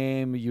video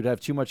game. You'd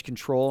have too much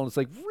control. And it's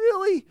like,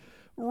 really?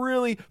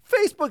 Really?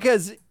 Facebook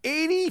has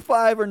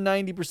 85 or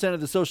 90%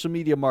 of the social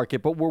media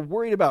market, but we're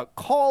worried about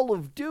Call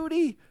of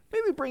Duty?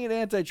 Maybe bring an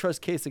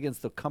antitrust case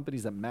against the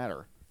companies that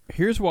matter.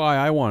 Here's why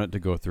I want it to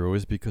go through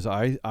is because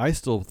I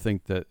still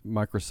think that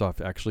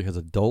Microsoft actually has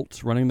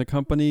adults running the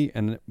company,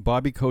 and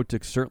Bobby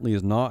Kotick certainly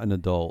is not an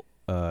adult,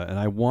 and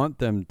I want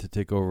them to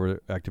take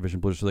over Activision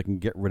Blizzard so they can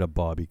get rid of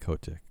Bobby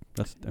Kotick.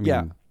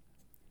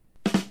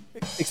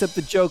 Except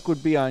the joke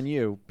would be on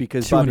you,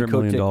 because $200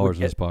 million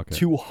in his pocket.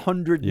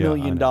 $200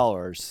 million.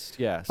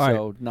 Yeah, so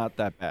right. Not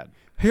that bad.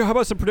 Here, how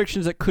about some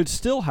predictions that could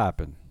still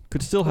happen?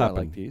 I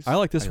like these. I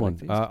like this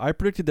one. I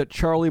predicted that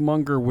Charlie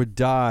Munger would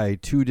die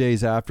 2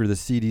 days after the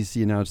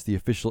CDC announced the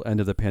official end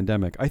of the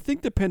pandemic. I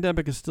think the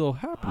pandemic is still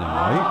happening,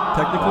 right?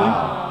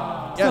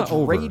 Technically? It's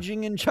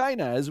raging in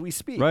China as we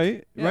speak.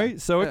 Right? Yeah.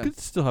 Right? So it could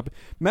still happen.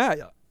 Matt,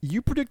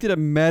 you predicted a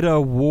meta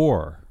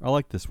war. I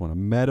like this one. A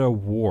meta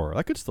war.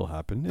 That could still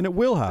happen, and it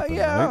will happen,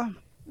 right?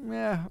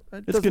 Yeah.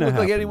 It doesn't look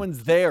like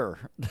anyone's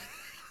there.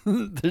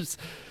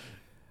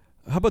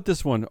 How about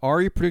this one?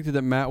 Ari predicted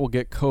that Matt will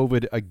get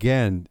COVID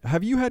again.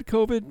 Have you had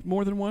COVID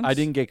more than once? I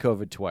didn't get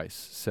COVID twice.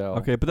 So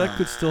okay, but that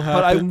could still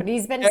happen. But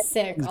he's been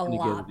sick a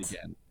lot.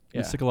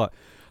 He's sick a lot.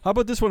 How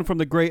about this one from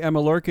the great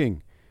Emma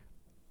Lurking?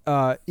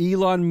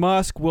 Elon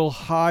Musk will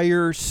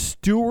hire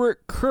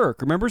Stuart Kirk.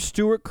 Remember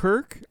Stuart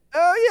Kirk?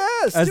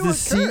 Oh, yeah. As the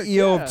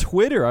CEO of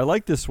Twitter. I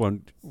like this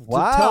one.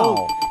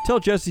 Wow. Tell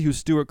Jesse who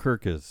Stuart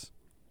Kirk is.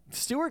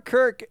 Stuart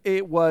Kirk,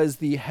 it was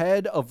the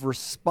head of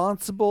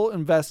responsible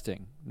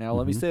investing. Now,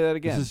 let me say that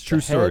again. This is a true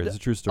story. It's a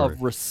true story.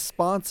 Of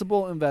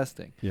responsible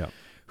investing. Yeah.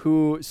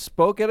 Who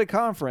spoke at a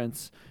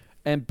conference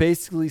and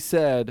basically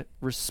said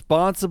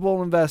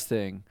responsible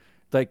investing,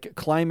 like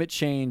climate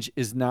change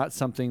is not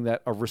something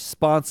that a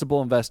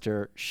responsible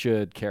investor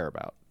should care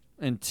about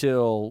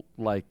until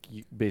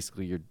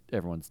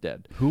everyone's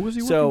dead. Who was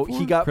he working for? So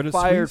he got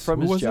fired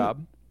from his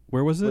job.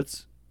 Where was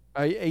it?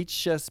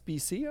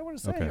 HSBC, I want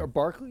to say, okay. Or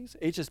Barclays,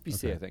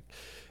 HSBC, okay. I think.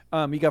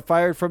 He got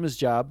fired from his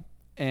job,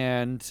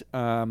 and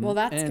well,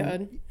 that's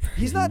good.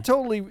 He's not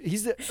totally.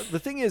 The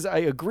thing is, I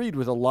agreed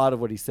with a lot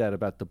of what he said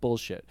about the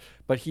bullshit,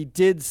 but he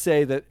did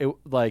say that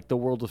the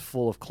world was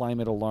full of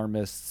climate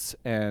alarmists,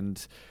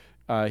 and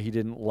he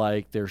didn't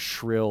like their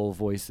shrill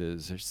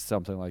voices or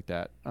something like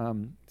that.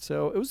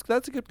 So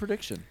that's a good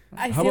prediction.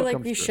 I feel like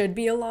we should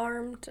be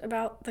alarmed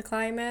about the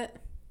climate.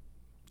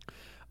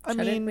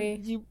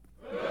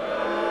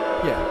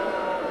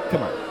 Yeah,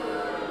 come on.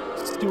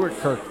 Stuart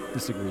Kirk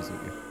disagrees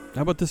with you.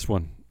 How about this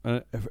one?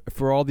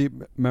 For all the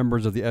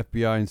members of the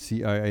FBI and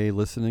CIA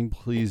listening,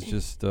 please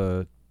just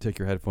take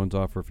your headphones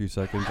off for a few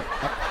seconds.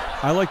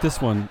 I like this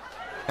one.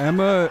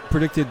 Emma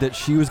predicted that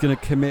she was going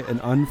to commit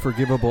an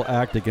unforgivable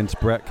act against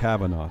Brett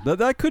Kavanaugh.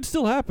 That could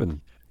still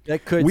happen.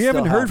 That could. We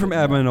haven't heard from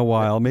Emma in a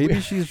while. Maybe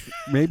now she's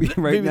that's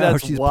why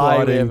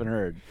plotting. We haven't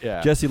heard. Yeah.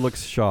 Jesse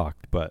looks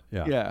shocked, but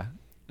yeah. Yeah,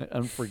 an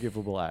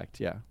unforgivable act.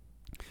 Yeah.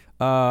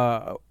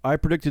 I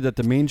predicted that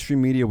the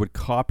mainstream media would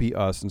copy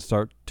us and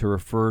start to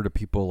refer to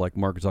people like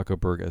Mark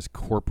Zuckerberg as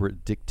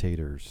corporate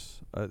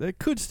dictators. That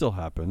could still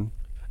happen.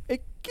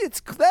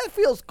 That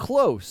feels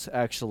close,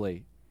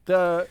 actually.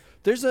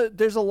 There's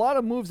a lot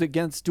of moves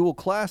against dual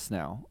class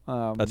now.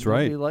 That's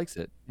right. Nobody likes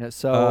it. Yeah,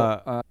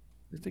 so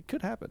it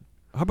could happen.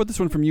 How about this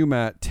one from you,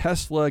 Matt?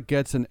 Tesla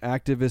gets an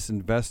activist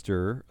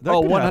investor. That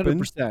could 100%.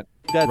 happen,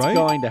 That's right?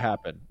 going to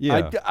happen.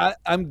 Yeah.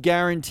 I'm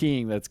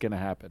guaranteeing that's going to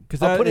happen.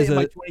 Because I'll put it in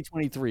my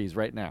 2023s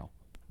right now.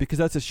 Because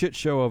that's a shit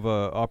show of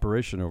a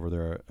operation over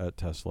there at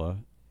Tesla.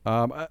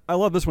 I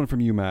love this one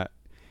from you, Matt.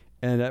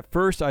 And at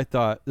first I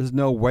thought, there's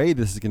no way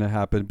this is going to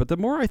happen. But the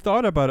more I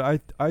thought about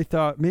it, I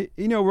thought,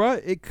 you know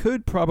what? It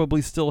could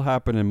probably still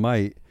happen and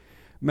might.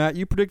 Matt,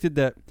 you predicted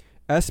that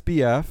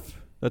SBF,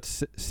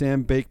 that's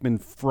Sam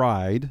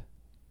Bankman-Fried,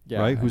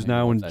 right? Who's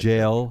now in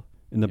jail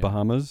in the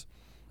Bahamas.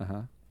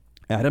 Uh-huh.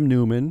 Adam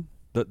Newman,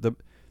 the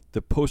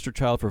poster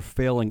child for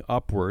failing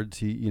upwards.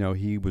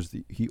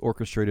 He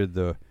orchestrated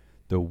the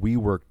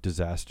WeWork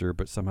disaster,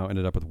 but somehow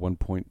ended up with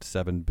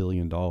 $1.7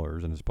 billion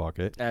in his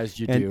pocket. As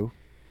you do.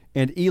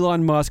 And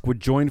Elon Musk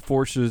would join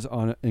forces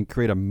and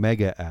create a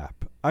mega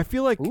app. I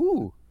feel like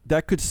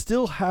that could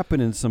still happen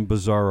in some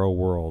bizarro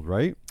world,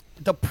 right?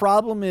 The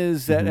problem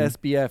is that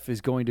SBF is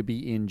going to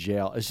be in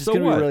jail. It's just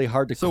going to be really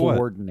hard to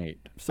coordinate.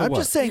 I'm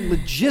just saying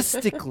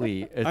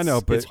logistically,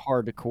 it's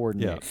hard to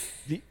coordinate.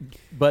 Yeah.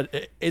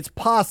 But it's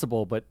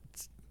possible, but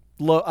it's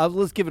low.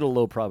 Let's give it a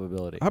low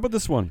probability. How about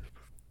this one?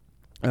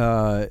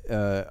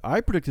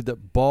 I predicted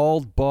that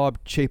bald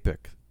Bob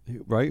Chapek,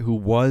 right, who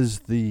was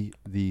the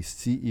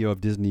CEO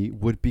of Disney,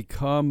 would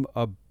become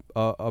a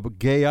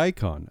gay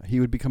icon. He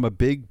would become a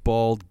big,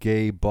 bald,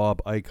 gay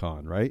Bob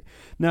icon, right?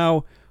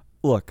 Now,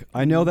 look,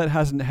 I know that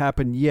hasn't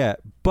happened yet,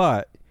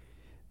 but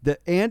the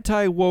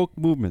anti-woke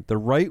movement, the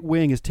right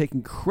wing, is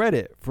taking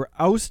credit for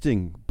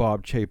ousting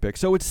Bob Chapek.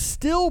 So it's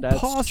still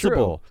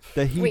possible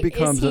that he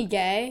becomes. Is he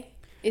gay?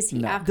 Is he?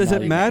 No. Does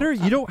it matter?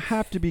 You don't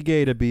have to be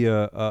gay to be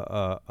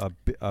a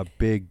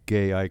big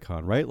gay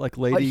icon, right? Like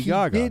Lady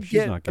Gaga,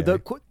 she's not gay.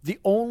 The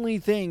only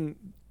thing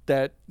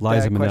that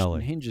Liza question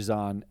Minnelli hinges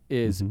on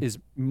is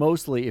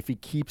mostly if he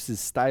keeps his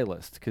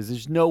stylist, because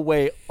there's no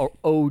way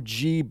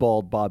OG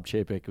bald Bob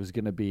Chapek was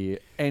going to be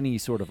any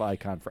sort of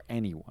icon for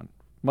anyone,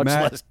 much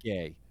less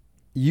gay.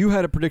 You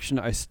had a prediction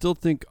I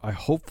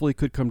hopefully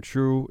could come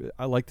true.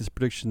 I like this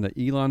prediction that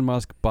Elon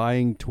Musk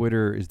buying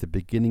Twitter is the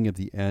beginning of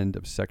the end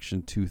of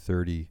Section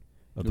 230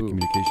 of the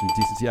Communications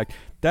Decency Act.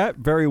 That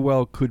very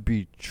well could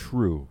be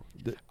true.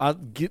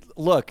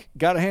 Look,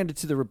 got to hand it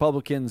to the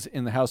Republicans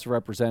in the House of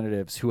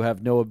Representatives who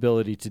have no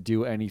ability to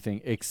do anything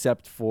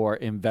except for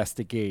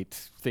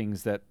investigate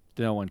things that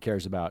no one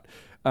cares about.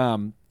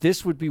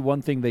 This would be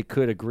one thing they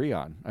could agree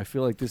on. I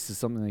feel like this is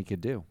something they could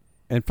do.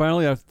 And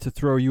finally, I have to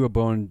throw you a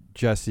bone,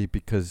 Jesse,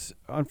 because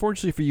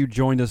unfortunately for you,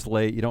 joined us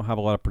late. You don't have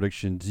a lot of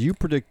predictions. You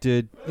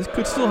predicted this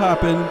could still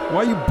happen. Why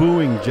are you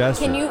booing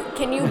Jesse?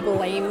 Can you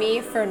blame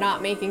me for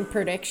not making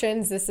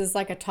predictions? This is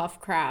like a tough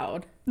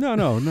crowd. No.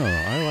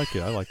 I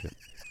like it.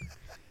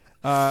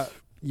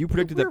 You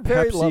predicted that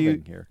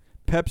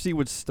Pepsi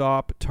would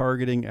stop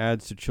targeting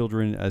ads to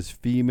children as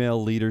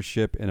female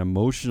leadership and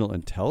emotional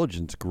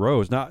intelligence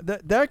grows. Now,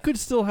 that could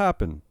still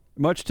happen.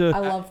 Much to I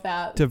love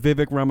that. To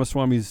Vivek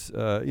Ramaswamy's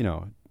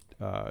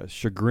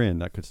chagrin,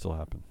 that could still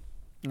happen.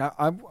 Now,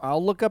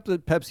 I'll look up the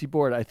Pepsi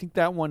board. I think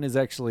that one is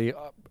actually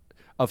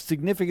of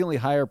significantly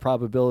higher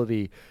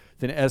probability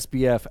than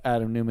SBF,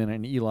 Adam Newman,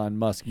 and Elon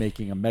Musk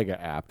making a mega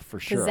app for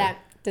sure.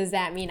 Does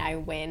that mean I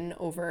win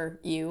over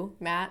you,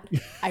 Matt?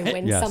 I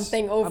win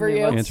something over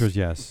you? The answer is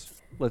yes.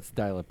 Let's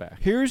dial it back.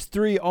 Here's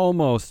 3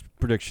 almost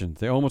predictions.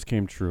 They almost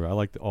came true. I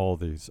like all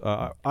of these.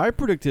 I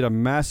predicted a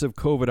massive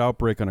COVID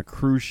outbreak on a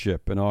cruise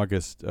ship in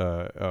August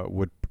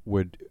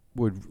would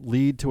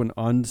lead to an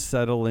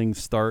unsettling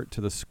start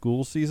to the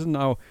school season.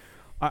 Now,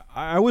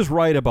 I was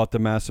right about the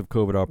massive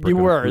COVID outbreak.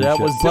 You were. That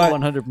was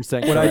 100%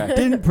 correct. What I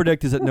didn't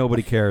predict is that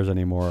nobody cares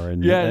anymore.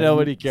 And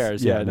nobody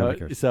cares. Nobody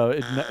cares. So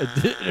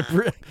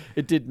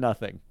it did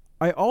nothing.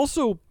 I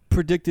also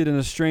predicted in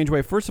a strange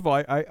way. First of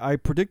all, I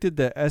predicted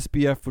that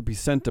SBF would be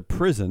sent to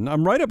prison.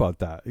 I'm right about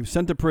that. He was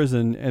sent to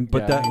prison,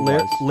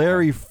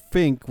 Larry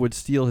Fink would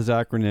steal his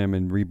acronym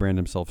and rebrand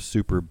himself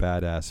Super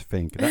Badass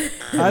Fink.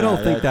 I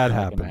don't think that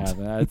happened.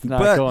 That's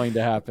not going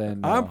to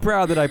happen. No. I'm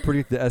proud that I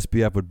predicted that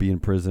SBF would be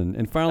in prison.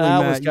 And finally, that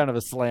Matt, was kind of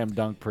a slam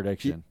dunk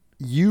prediction.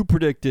 You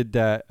predicted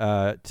that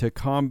to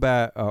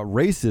combat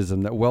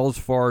racism, that Wells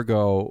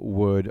Fargo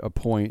would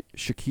appoint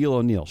Shaquille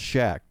O'Neal,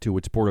 Shaq, to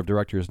its board of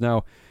directors.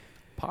 Now,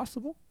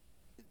 possible?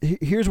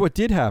 Here's what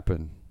did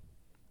happen.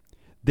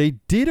 They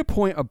did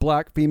appoint a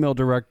black female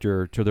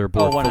director to their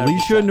board,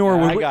 Felicia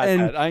Norwood. I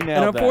nailed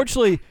and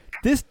unfortunately,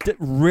 this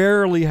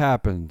rarely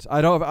happens.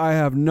 I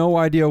have no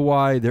idea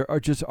why there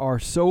are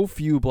so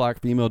few black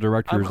female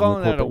directors in the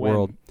corporate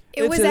world.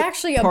 It was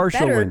actually a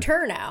better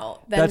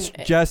turnout. That's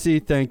Jesse.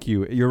 Thank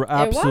you. You're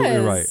absolutely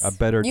right. A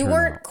better turnout. You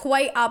weren't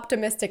quite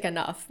optimistic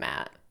enough,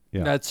 Matt.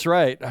 Yeah. That's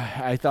right.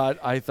 I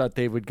thought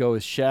they would go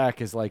with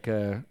Shaq as like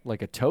a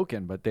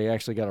token, but they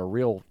actually got a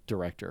real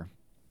director.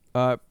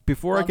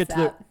 Before I get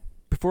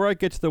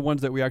to the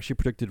ones that we actually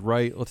predicted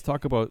right, let's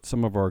talk about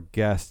some of our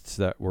guests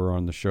that were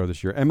on the show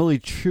this year. Emily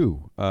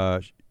Chu,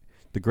 the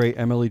great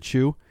Emily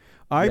Chu.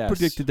 I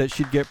predicted that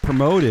she'd get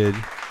promoted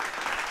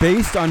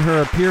based on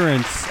her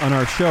appearance on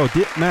our show.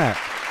 Matt,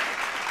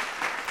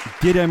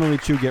 Did Emily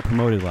Chu get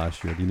promoted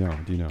last year? Do you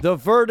know? The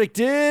verdict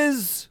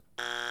is...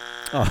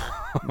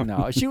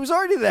 No, she was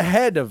already the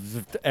head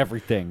of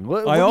everything.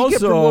 What did he get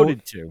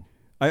promoted to?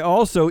 I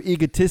also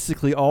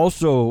egotistically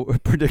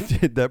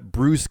predicted that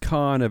Bruce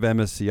Kahn of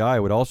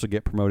MSCI would also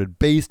get promoted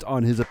based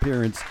on his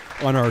appearance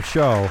on our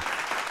show.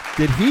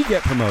 Did he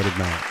get promoted,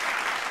 Matt?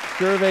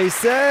 Survey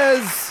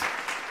says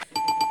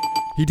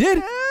he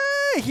did.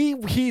 He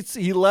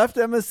left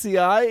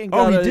MSCI and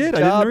got he did. I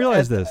didn't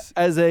realize this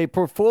as a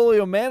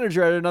portfolio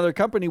manager at another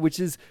company, which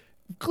is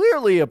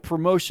clearly a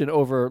promotion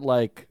over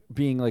like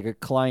being like a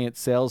client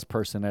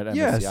salesperson at MSCI.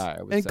 Yes,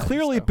 and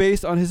clearly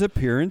based on his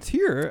appearance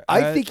here.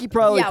 I think he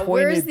probably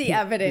where's the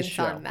evidence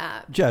on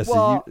that? Jesse,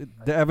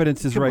 the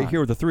evidence is right here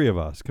with the three of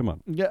us. Come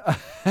on. Yeah.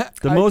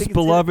 The most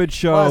beloved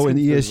show in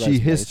ESG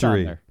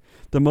history.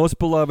 The most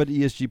beloved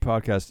ESG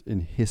podcast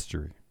in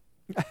history.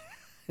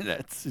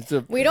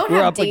 We don't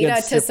have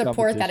data to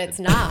support that it's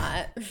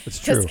not. It's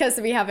true. Just because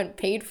we haven't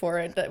paid for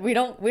it, we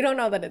don't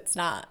know that it's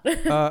not.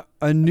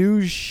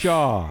 Anuj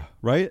Shah,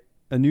 right?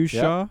 Anuj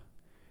Shah.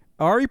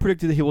 Ari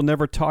predicted that he will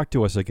never talk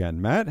to us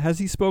again. Matt, has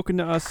he spoken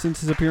to us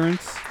since his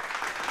appearance?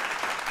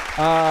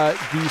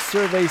 The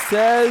survey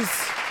says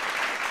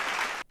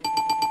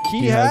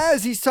he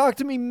has. He's talked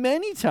to me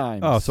many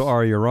times. Oh, so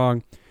Ari, you're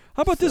wrong.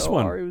 How about this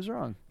one? Ari was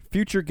wrong.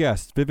 Future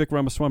guest, Vivek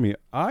Ramaswamy.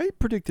 I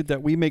predicted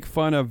that we make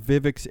fun of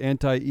Vivek's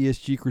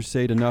anti-ESG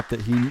crusade enough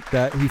that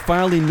he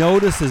finally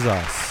notices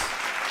us.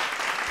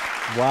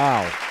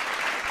 Wow.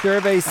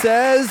 Survey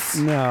says...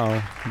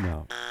 No.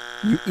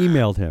 You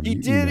emailed him. He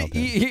did.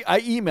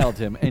 I emailed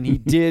him, and he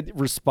did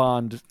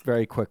respond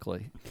very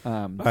quickly.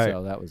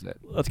 So that was it.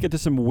 Let's get to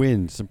some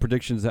wins, some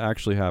predictions that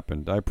actually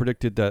happened. I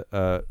predicted that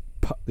the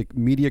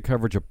media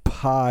coverage of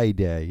Pi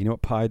Day. You know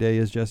what Pi Day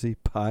is, Jesse?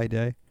 Pi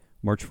Day,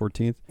 March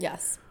 14th?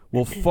 Yes.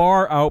 Will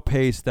far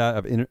outpace that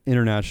of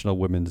International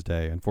Women's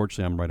Day.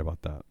 Unfortunately, I'm right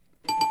about that.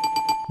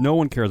 No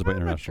one cares about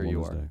International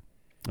Women's Day.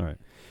 All right.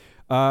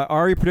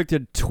 Ari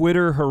predicted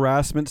Twitter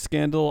harassment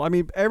scandal. I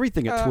mean,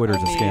 everything at Twitter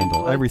is a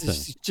scandal.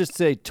 Everything. Just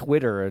say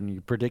Twitter, and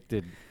you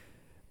predicted.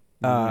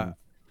 I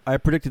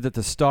predicted that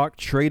the stock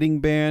trading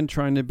ban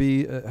trying to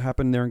be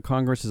happen there in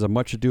Congress is a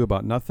much ado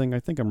about nothing. I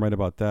think I'm right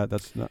about that.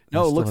 That's not.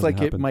 No, it looks like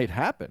it might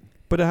happen,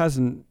 but it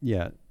hasn't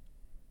yet.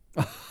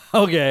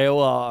 Okay, well,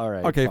 all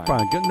right. Okay,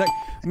 fine.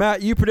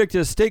 Matt, you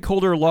predicted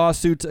stakeholder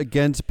lawsuits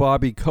against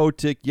Bobby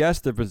Kotick. Yes,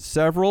 there were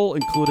several,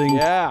 including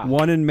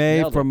one in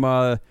May from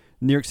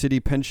New York City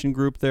pension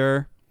group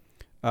there.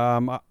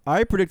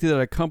 I predicted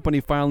that a company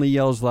finally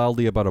yells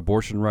loudly about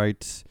abortion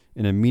rights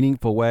in a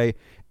meaningful way.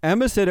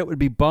 Emma said it would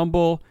be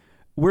Bumble.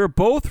 We're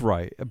both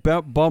right.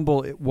 About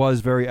Bumble, it was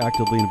very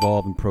actively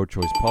involved in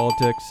pro-choice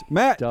politics.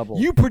 Matt,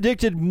 you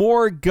predicted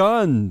more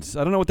guns.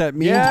 I don't know what that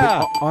means,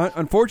 but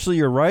unfortunately,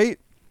 you're right.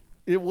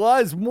 It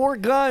was more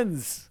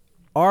guns.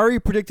 Ari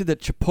predicted that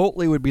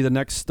Chipotle would be the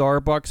next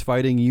Starbucks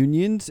fighting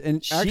unions,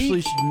 and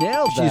actually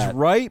nailed that. She's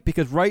right,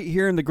 because right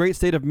here in the great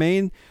state of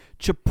Maine,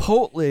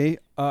 Chipotle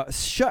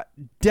shut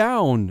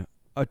down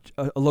a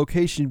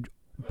location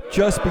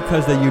just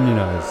because they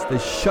unionized. They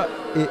shut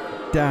it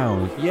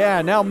down.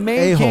 Yeah, now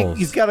Maine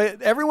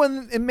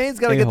everyone in Maine's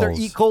got to get their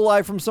E.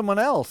 coli from someone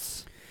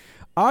else.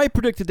 I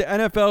predicted the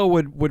NFL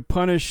would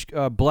punish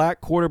black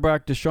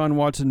quarterback Deshaun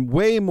Watson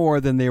way more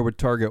than they would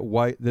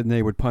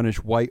punish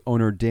white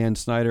owner Dan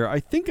Snyder. I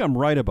think I'm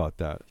right about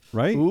that,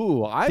 right?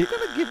 Ooh, I'm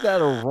gonna give that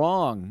a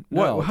wrong.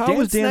 No, how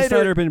has Dan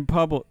Snyder been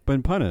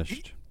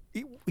punished?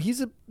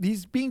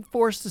 He's being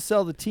forced to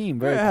sell the team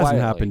very quietly.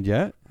 Hasn't happened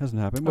yet. Hasn't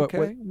happened.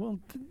 Okay.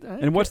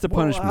 And what's the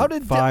punishment?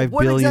 $5 billion?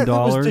 What exactly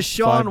was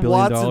Deshaun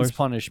Watson's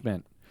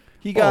punishment?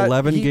 He got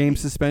 11-game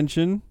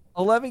suspension.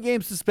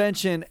 11-game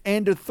suspension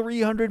and a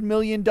 $300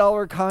 million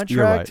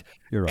contract.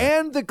 You're right.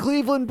 And the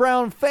Cleveland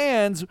Brown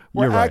fans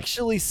were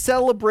actually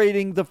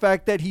celebrating the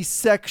fact that he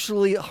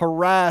sexually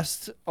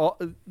harassed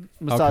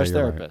massage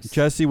therapists. Right.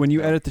 Jesse, when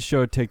you edit the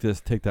show, take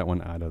that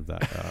one out of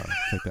that.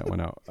 Take that one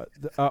out.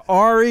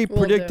 Ari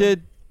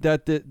predicted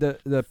that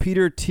the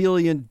Peter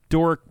Thiel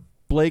dork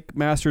Blake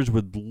Masters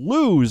would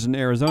lose in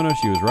Arizona.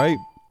 She was right.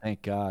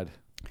 Thank God.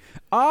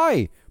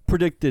 I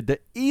predicted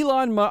that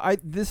Elon Musk,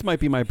 this might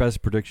be my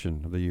best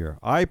prediction of the year.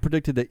 I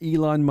predicted that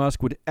Elon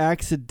Musk would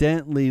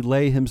accidentally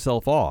lay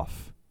himself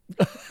off.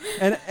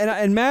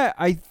 and Matt,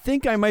 I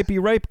think I might be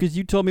right, because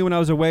you told me when I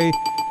was away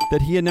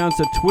that he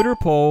announced a Twitter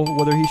poll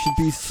whether he should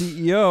be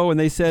CEO, and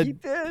they said he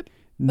did.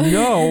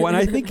 No, and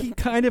I think he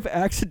kind of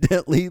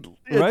accidentally,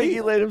 I think he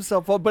laid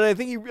himself off, but I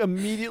think he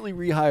immediately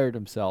rehired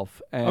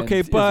himself and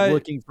is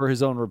looking for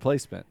his own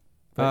replacement.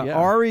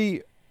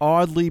 Ari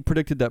oddly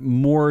predicted that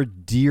more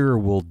deer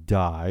will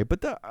die,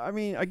 but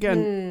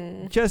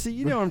again, Jesse,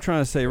 you know what I'm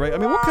trying to say, right? I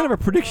mean, what kind of a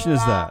prediction is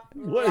that?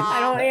 I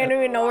don't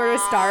even know where to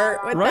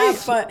start with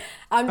that, but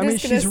I'm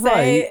just going to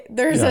say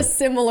there's a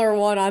similar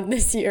one on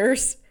this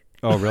year's.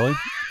 Oh, really?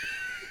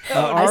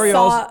 Ari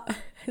saw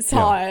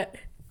it.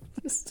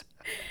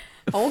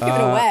 I won't give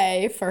it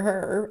away for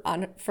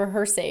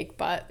her sake,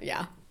 but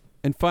yeah.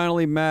 And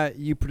finally, Matt,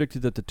 you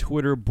predicted that the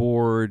Twitter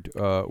board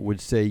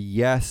would say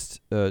yes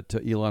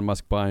to Elon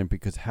Musk buying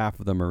because half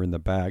of them are in the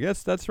bag.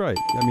 That's right.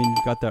 I mean, you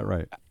got that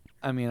right.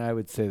 I mean, I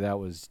would say that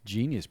was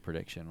genius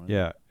prediction.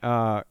 Yeah.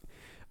 I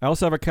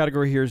also have a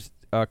category here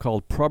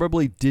called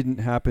probably didn't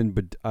happen,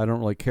 but I don't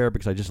really care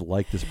because I just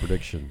like this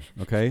prediction.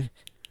 Okay.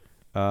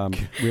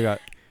 We got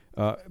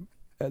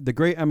the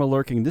great Emma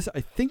Lurking.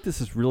 I think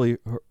this is really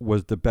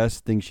was the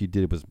best thing she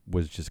did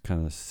was just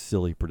kind of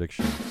silly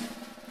prediction.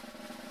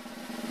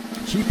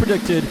 She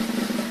predicted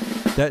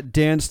that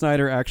Dan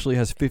Snyder actually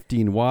has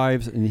 15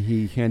 wives, and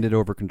he handed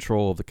over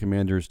control of the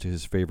commanders to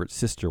his favorite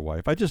sister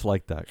wife. I just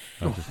like that.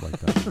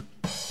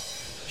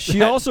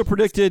 She also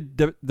predicted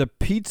the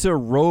pizza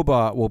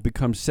robot will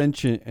become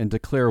sentient and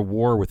declare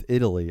war with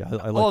Italy. I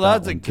like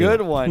that's a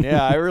good one.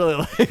 Yeah, I really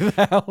like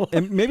that one.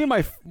 And maybe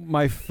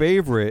my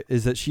favorite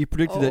is that she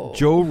predicted that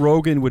Joe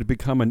Rogan would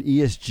become an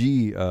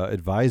ESG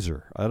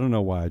advisor. I don't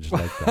know why. I just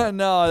like that.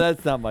 No,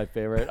 that's not my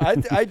favorite.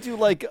 I do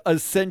like a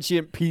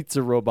sentient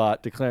pizza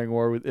robot declaring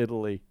war with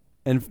Italy.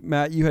 And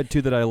Matt, you had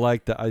two that I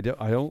liked that I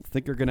don't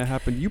think are going to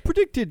happen. You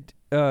predicted.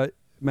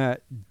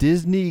 Matt,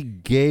 Disney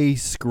gay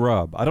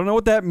scrub. I don't know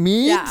what that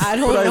means. Yeah, I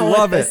don't know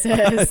what this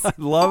is. I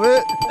love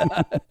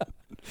it.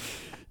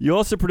 You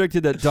also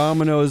predicted that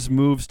Domino's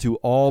moves to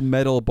all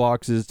metal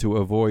boxes to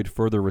avoid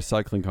further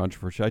recycling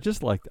controversy. I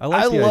like the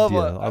idea.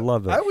 I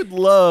love it. I would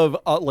love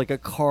like a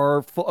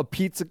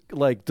pizza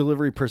like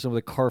delivery person with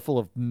a car full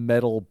of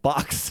metal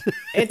boxes.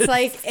 It's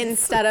like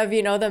instead of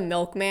the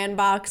milkman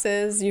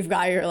boxes, you've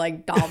got your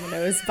like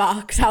Domino's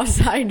box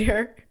outside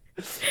your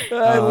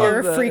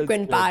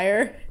frequent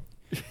buyer.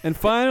 And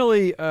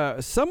finally,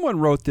 someone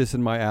wrote this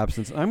in my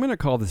absence. I'm going to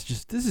call this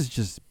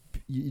just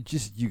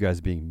you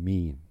guys being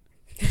mean.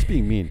 Just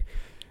being mean.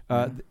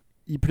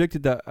 You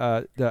predicted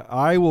that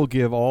I will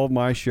give all of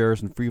my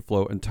shares in Free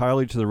Float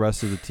entirely to the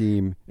rest of the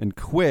team and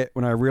quit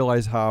when I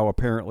realize how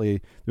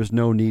apparently there's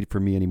no need for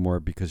me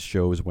anymore because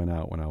shows went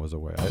out when I was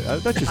away.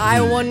 That's just I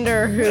mean.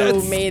 wonder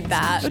who made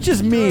that. That's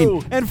just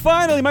mean. And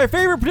finally, my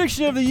favorite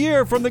prediction of the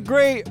year from the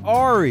great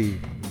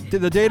Ari,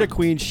 the data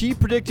queen. She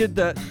predicted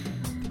that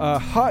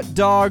hot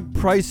dog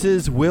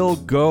prices will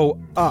go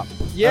up.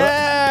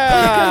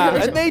 Yeah,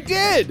 and they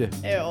did.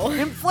 Ew.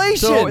 Inflation.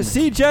 So,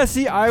 see,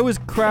 Jesse, I was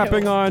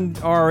crapping on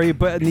Ari,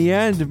 but in the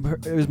end,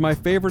 it was my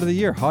favorite of the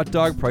year. Hot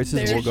dog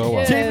prices will go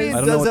up. Jamie I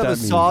don't know does what have a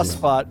that soft means,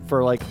 spot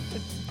for like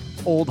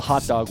old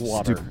hot dog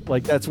water.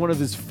 Like that's one of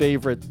his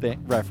favorite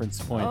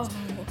reference points. Oh.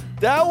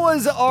 That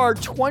was our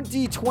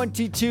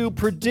 2022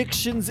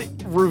 predictions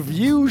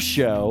review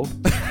show.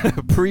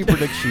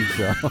 Pre-prediction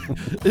show.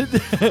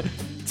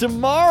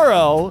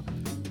 Tomorrow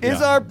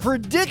is our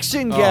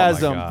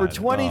prediction-gasm for God.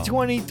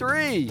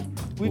 2023.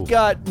 We've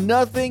got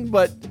nothing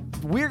but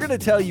we're going to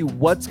tell you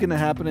what's going to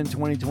happen in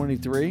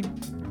 2023.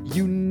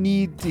 You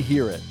need to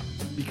hear it.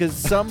 Because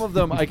some of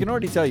them, I can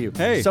already tell you,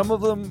 some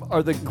of them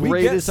are the greatest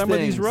We get some things.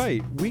 of these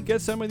right. We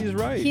get some of these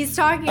right. He's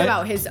talking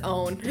about his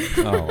own.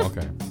 Oh,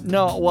 okay.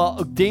 No,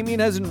 well, Damien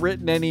hasn't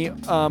written any.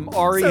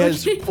 Ari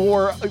has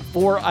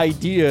four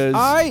ideas.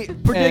 I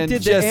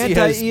predicted the Jesse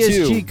has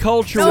anti-ESG two.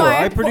 culture No, war.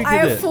 I predicted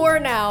have it. four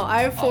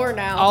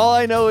now. All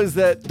I know is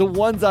that the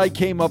ones I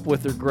came up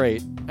with are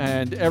great,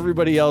 and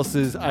everybody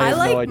else's, I have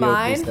like no idea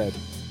mine. what they said.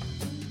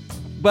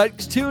 But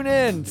tune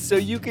in so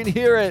you can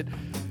hear it.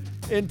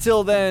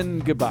 Until then,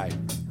 goodbye.